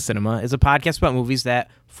 Forgotten Cinema, is a podcast about movies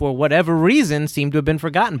that, for whatever reason, seem to have been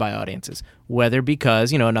forgotten by audiences. Whether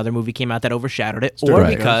because, another movie came out that overshadowed it, or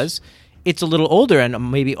Right. because it's a little older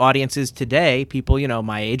and maybe audiences today, people,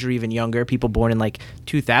 my age or even younger, people born in like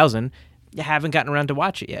 2000, haven't gotten around to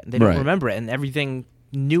watch it yet. They don't Right. remember it, and everything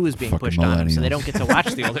new is being Fucking pushed on them, so they millennials. don't get to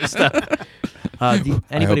watch the older stuff.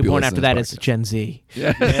 Anybody you born listen after to that this is Gen Z.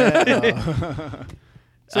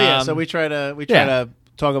 So we try to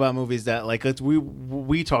talk about movies that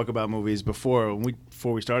we talk about movies before we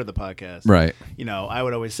started the podcast. Right. I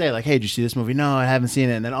would always say like, "Hey, did you see this movie?" No, I haven't seen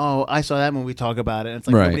it. And then, "Oh, I saw that movie. Talk about it." And it's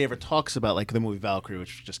like Right. nobody ever talks about like the movie Valkyrie,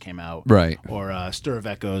 which just came out, Right. Or Stir of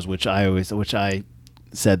Echoes, which I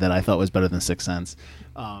said that I thought was better than Sixth Sense.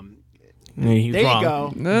 He's There wrong. you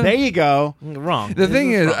go. No. There you go. Wrong. The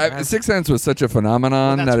thing is, wrong. Sixth Sense was such a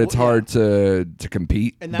phenomenon Well, that's that it's what- hard to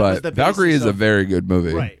compete. And that was But the Valkyrie basis is a of- very good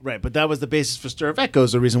movie. Right. But that was the basis for Stir of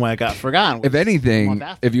Echoes, the reason why it got forgotten. If anything, month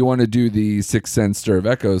after. if you want to do the Sixth Sense Stir of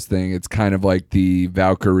Echoes thing, it's kind of like the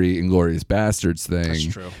Valkyrie Inglourious Bastards thing. That's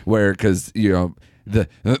true. Where, because,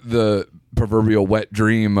 the proverbial wet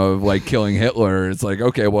dream of like killing Hitler, it's like,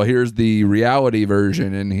 okay, well, here's the reality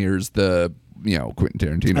version and here's the, Quentin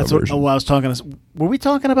Tarantino That's version. what I was talking. Were we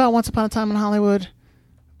talking about Once Upon a Time in Hollywood?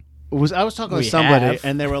 I was talking with somebody, have.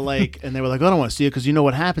 and they were like, I don't want to see it because you know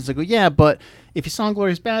what happens. I go, yeah, but if you saw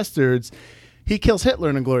Inglourious Bastards, he kills Hitler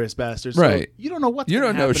in Inglourious Bastards. So Right. you don't know what. You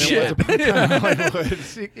don't know shit.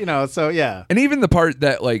 So yeah. And even the part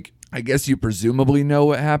that, like, I guess you presumably know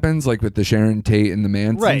what happens, like with the Sharon Tate and the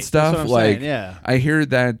Manson Right, that's stuff. what I'm like, saying, yeah. I hear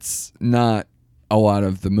that's not a lot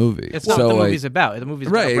of the movie. It's not so, what the like, movie's about. The movie's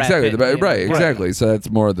right, about Brad exactly, Pitt, right, exactly. So that's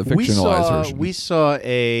more of the fictionalized version. We saw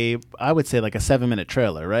I would say like a 7-minute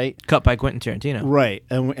trailer, right? Cut by Quentin Tarantino. Right,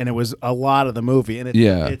 and it was a lot of the movie, and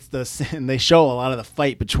and they show a lot of the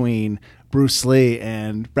fight between Bruce Lee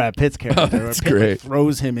and Brad Pitt's character. where That's Pitt, like, great.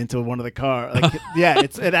 throws him into one of the cars. Like,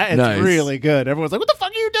 it's Nice. really good. Everyone's like, "What the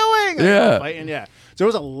fuck are you doing?" And Yeah. they're fighting. Yeah. So there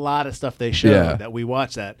was a lot of stuff they showed Yeah. that we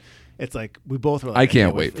watched. That it's like we both were like, I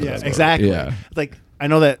can't wait for yeah, that. exactly. Yeah. It's like I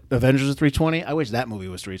know that Avengers is 320. I wish that movie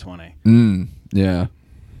was 320. Yeah.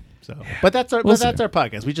 So, but that's our We'll that's see. our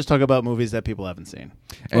podcast. We just talk about movies that people haven't seen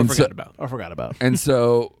And Or so, forgot about. and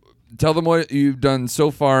so, tell them what you've done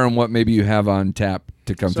so far and what maybe you have on tap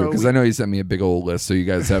to come through. Because I know you sent me a big old list, so you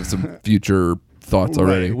guys have some future thoughts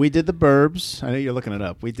already. Right. We did The Burbs. I know you're looking it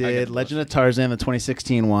up. We did Legend of Tarzan, the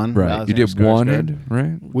 2016 one. Right. You Alexander did Skarsgård. Wanted,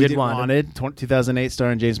 right? We Did did Wanted. 2008,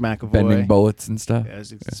 starring James McAvoy. Bending bullets and stuff.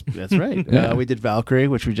 Yes, that's right. Yeah. We did Valkyrie,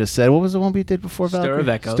 which we just said. What was the one we did before Stir Valkyrie? of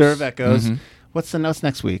Echoes. Stir of Echoes. Mm-hmm. What's the notes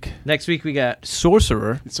next week? Next week we got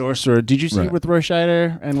Sorcerer. Sorcerer. Did you see Right. with Roy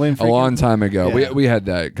Scheider and William A Friedkin? long time ago. Yeah. We had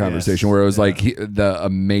that conversation where it was like the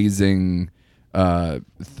amazing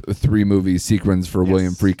 3-movie sequence for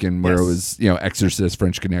William Friedkin where it was Exorcist,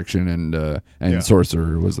 French Connection, and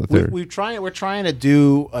Sorcerer was the third. We're trying to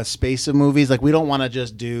do a space of movies. Like we don't want to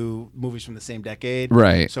just do movies from the same decade.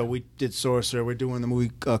 Right. So we did Sorcerer. We're doing the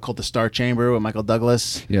movie called The Star Chamber with Michael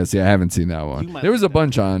Douglas. Yeah, see, I haven't seen that You one. might There was a like that.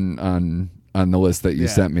 bunch on the list that you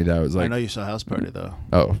sent me that was I like, know you saw House Party though.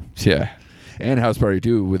 oh yeah, and House Party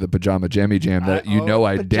 2 with a pajama jammy jam that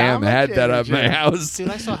I damn had that at my house. Dude,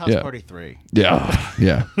 I saw House Yeah. Party 3. Yeah.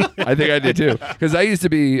 I think I did too. Because I used to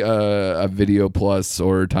be a Video Plus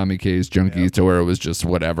or Tommy K's junkie to where it was just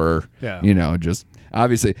whatever. Yeah. Just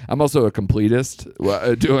obviously. I'm also a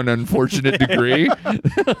completist to an unfortunate degree.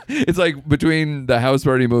 It's like between the House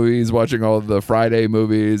Party movies, watching all the Friday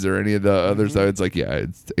movies or any of the other stuff, it's like,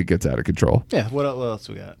 it gets out of control. Yeah. What else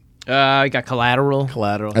we got? I got Collateral.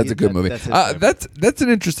 Collateral. That's a good movie. That's, his that's an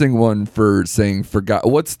interesting one for saying forgot.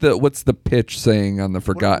 What's the pitch saying on the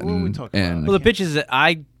forgotten what are we talking end? Well, the pitch is that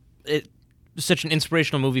it was such an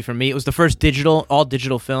inspirational movie for me. It was the first all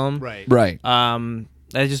digital film. right. Right.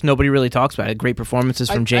 That just nobody really talks about it. Great performances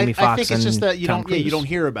from Jamie Foxx. I think it's just that you Tom Cruise. you don't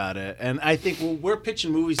hear about it, and I think we're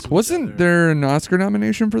pitching movies. To each Wasn't other there an Oscar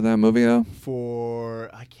nomination for that movie though? for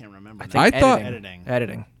I can't remember. I think now. thought-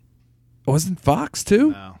 editing. Wasn't Fox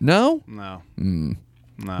too? No. No? No.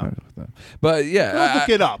 No. But yeah, Look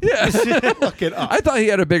it up. Yeah. Look it up. I thought he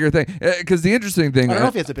had a bigger thing because the interesting thing. I don't know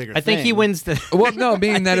if it's a bigger. I think he wins the. well, no,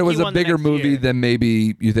 meaning that it think was he a won the bigger next movie year. than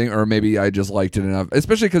maybe you think, or maybe I just liked it enough,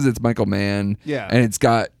 especially because it's Michael Mann. Yeah. and it's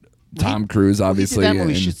got Tom Cruise, obviously. He did that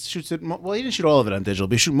movie. and- Shoots it. Well, he didn't shoot all of it on digital,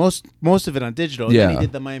 but he shoot most of it on digital. Yeah. And then he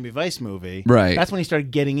did the Miami Vice movie. Right. That's when he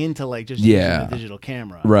started getting into like just Yeah. using the digital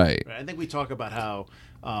camera. Right. I think we talk about how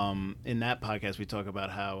in that podcast we talk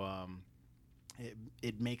about how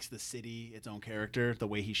it makes the city its own character. The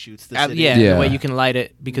way he shoots the city. Yeah. The way you can light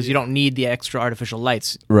it because you don't need the extra artificial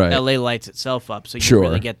lights. Right. LA lights itself up, so you Sure.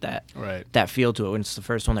 really get that Right. that feel to it. When it's the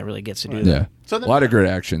first one that really gets to do that. Yeah. So then- a lot of great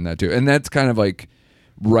action in that too. And that's kind of like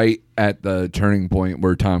right at the turning point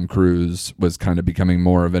where Tom Cruise was kind of becoming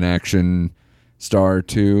more of an action star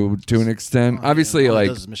to an extent. Obviously, all he like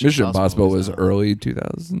does is Mission Mission Impossible Impossible was movies early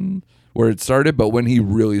 2000 where it started, but when he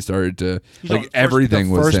really started to like First- everything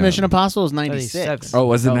the was first him. Mission Impossible was 96. 97. Oh,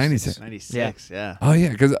 was it 96? 96. Yeah. Oh yeah,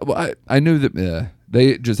 because I knew that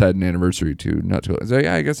they just had an anniversary too, not too long. So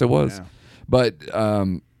yeah, I guess it was. Yeah. But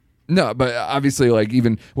no, but obviously like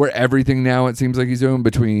even where everything now it seems like he's doing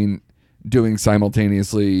between doing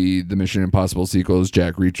simultaneously the Mission Impossible sequels,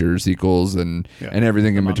 Jack Reacher sequels, and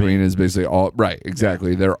everything in between is basically all right.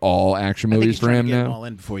 Exactly, they're all action movies for him now. Get them now. all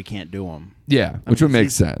in before he can't do them. Yeah, which would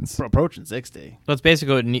make sense. Approaching 60. Well, it's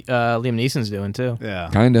basically what Liam Neeson's doing too. Yeah,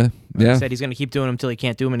 Kinda. Yeah, He said he's going to keep doing them until he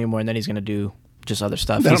can't do them anymore, and then he's going to do just other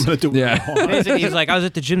stuff. Then I'm gonna do He's like, I was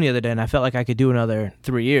at the gym the other day, and I felt like I could do another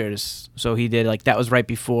 3 years. So he did that was right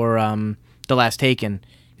before The Last Taken.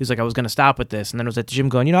 He was like, I was going to stop with this, and then I was at the gym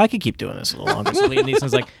going, I could keep doing this a little longer. So Liam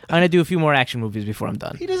Neeson's like, I'm going to do a few more action movies before I'm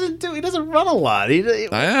done. He doesn't run a lot.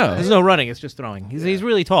 There's no running, it's just throwing. He's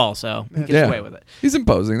really tall, so he gets away with it. He's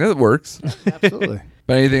imposing. That works. Absolutely.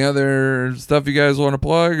 But anything other stuff you guys want to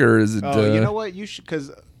plug, or is it? You know what? You should,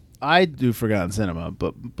 because I do Forgotten Cinema,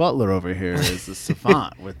 but Butler over here is a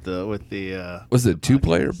savant with the. Was it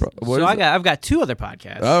 2-player? So I've got 2 other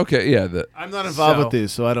podcasts. Oh, okay, yeah. I'm not involved with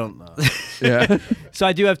these, so I don't know. Yeah. So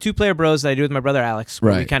I do have 2-player bros that I do with my brother Alex,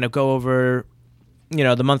 where we kind of go over,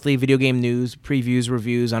 the monthly video game news, previews,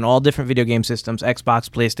 reviews on all different video game systems: Xbox,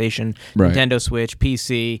 PlayStation, Nintendo Switch,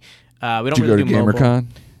 PC. We don't really do mobile. GamerCon?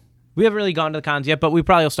 We haven't really gone to the cons yet, but we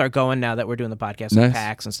probably will start going now that we're doing the podcast with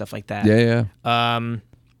PAX and stuff like that. Yeah.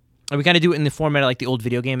 And we kind of do it in the format of like the old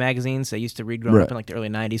video game magazines I used to read growing up in like the early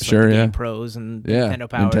 90s. So like the Game Pros and Nintendo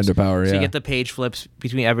Powers. Nintendo Power, So you get the page flips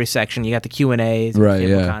between every section. You got the Q&As,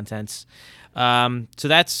 contents. So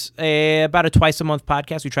that's about a twice-a-month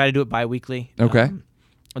podcast. We try to do it bi-weekly. Okay.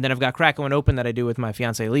 And then I've got Crack One Open that I do with my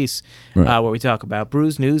fiance Elise, where we talk about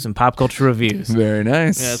brews, news, and pop culture reviews. Very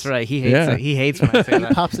nice. Yeah, that's right. He hates it. He hates when I say that.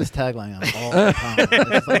 He pops his tagline on all the time.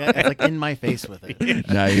 It's like in my face with it.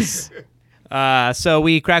 Nice. So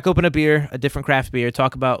we crack open a beer, a different craft beer,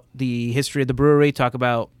 talk about the history of the brewery, talk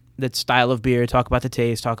about the style of beer, talk about the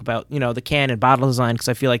taste, talk about the can and bottle design, because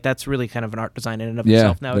I feel like that's really kind of an art design in and of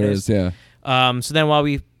itself nowadays. There is, so then while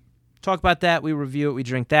we talk about that, we review it, we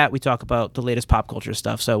drink that, we talk about the latest pop culture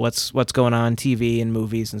stuff. So what's going on TV and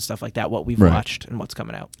movies and stuff like that, what we've watched and what's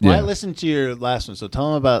coming out. Well, I listened to your last one, so tell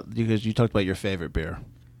them about, because you talked about your favorite beer.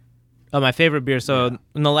 Oh, my favorite beer. So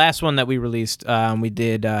in the last one that we released, we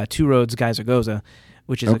did Two Roads Geyser Goza,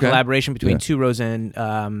 which is a collaboration between Two Roads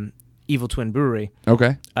and Evil Twin Brewery.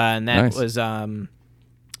 Okay. And that was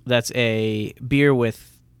that's a beer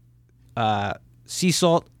with sea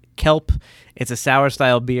salt, kelp. It's a sour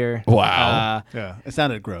style beer. Wow. It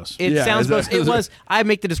sounded gross. It sounds gross. It was. I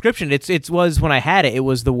make the description. It was when I had it. It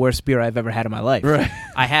was the worst beer I've ever had in my life. Right.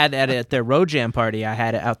 I had it at their Road Jam party. I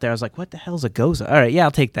had it out there. I was like, "What the hell's a Goza?" All right, yeah,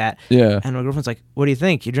 I'll take that. Yeah. And my girlfriend's like, "What do you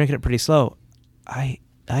think? You're drinking it pretty slow." I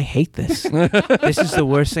hate this. This is the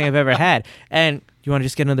worst thing I've ever had. And you want to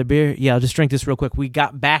just get another beer? Yeah, I'll just drink this real quick. We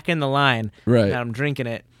got back in the line. Right. And I'm drinking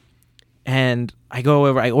it, and I go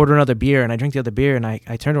over. I order another beer, and I drink the other beer, and I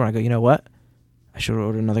turn around. I go, you know what? I should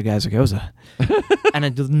order another Geyser Goza. And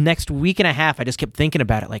the next week and a half, I just kept thinking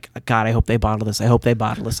about it. Like, God, I hope they bottle this. I hope they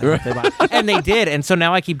bottle this. I hope they bottle And they did. And so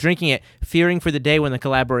now I keep drinking it, fearing for the day when the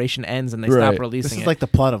collaboration ends and they stop releasing it. This is like the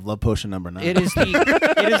plot of Love Potion number 9. It is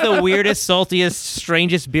the weirdest, saltiest,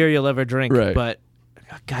 strangest beer you'll ever drink. Right. But,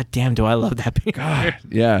 God damn, do I love that beer. God,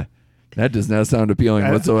 yeah. That does not sound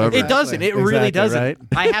appealing whatsoever. It doesn't. It really doesn't. Right?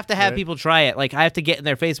 I have to have people try it. Like, I have to get in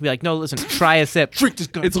their face and be like, no, listen, try a sip. Drink this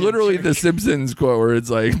It's literally the Simpsons quote where it's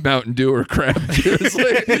like Mountain Dew or crab beer.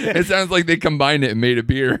 It sounds like they combined it and made a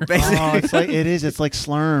beer. Oh, it's like It's like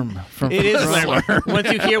Slurm. It is Slurm.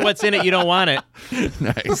 Once you hear what's in it, you don't want it.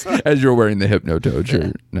 Nice. As you're wearing the Hypnotoad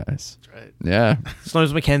shirt. Nice. That's right. Yeah.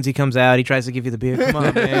 Slurms McKenzie comes out. He tries to give you the beer. Come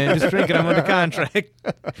on, man. Just drink it. I'm under contract.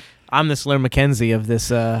 I'm the Slurm McKenzie of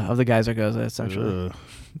this of the Geyser Goza, essentially.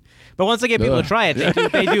 But once I get people to try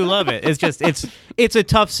it, they do love it. It's just it's a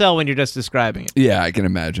tough sell when you're just describing it. Yeah, I can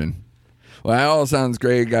imagine. Well, that all sounds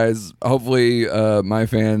great, guys. Hopefully, my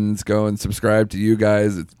fans go and subscribe to you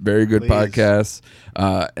guys. It's a very good podcast.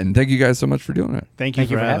 And thank you guys so much for doing it. Thank you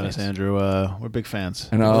for having us, Andrew. We're big fans.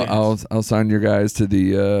 And I'll sign your guys to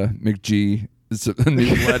the McG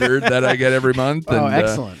newsletter that I get every month. Oh, and,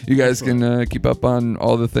 excellent. You guys can keep up on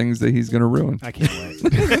all the things that he's going to ruin. I can't wait.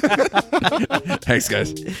 Thanks,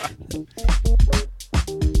 guys.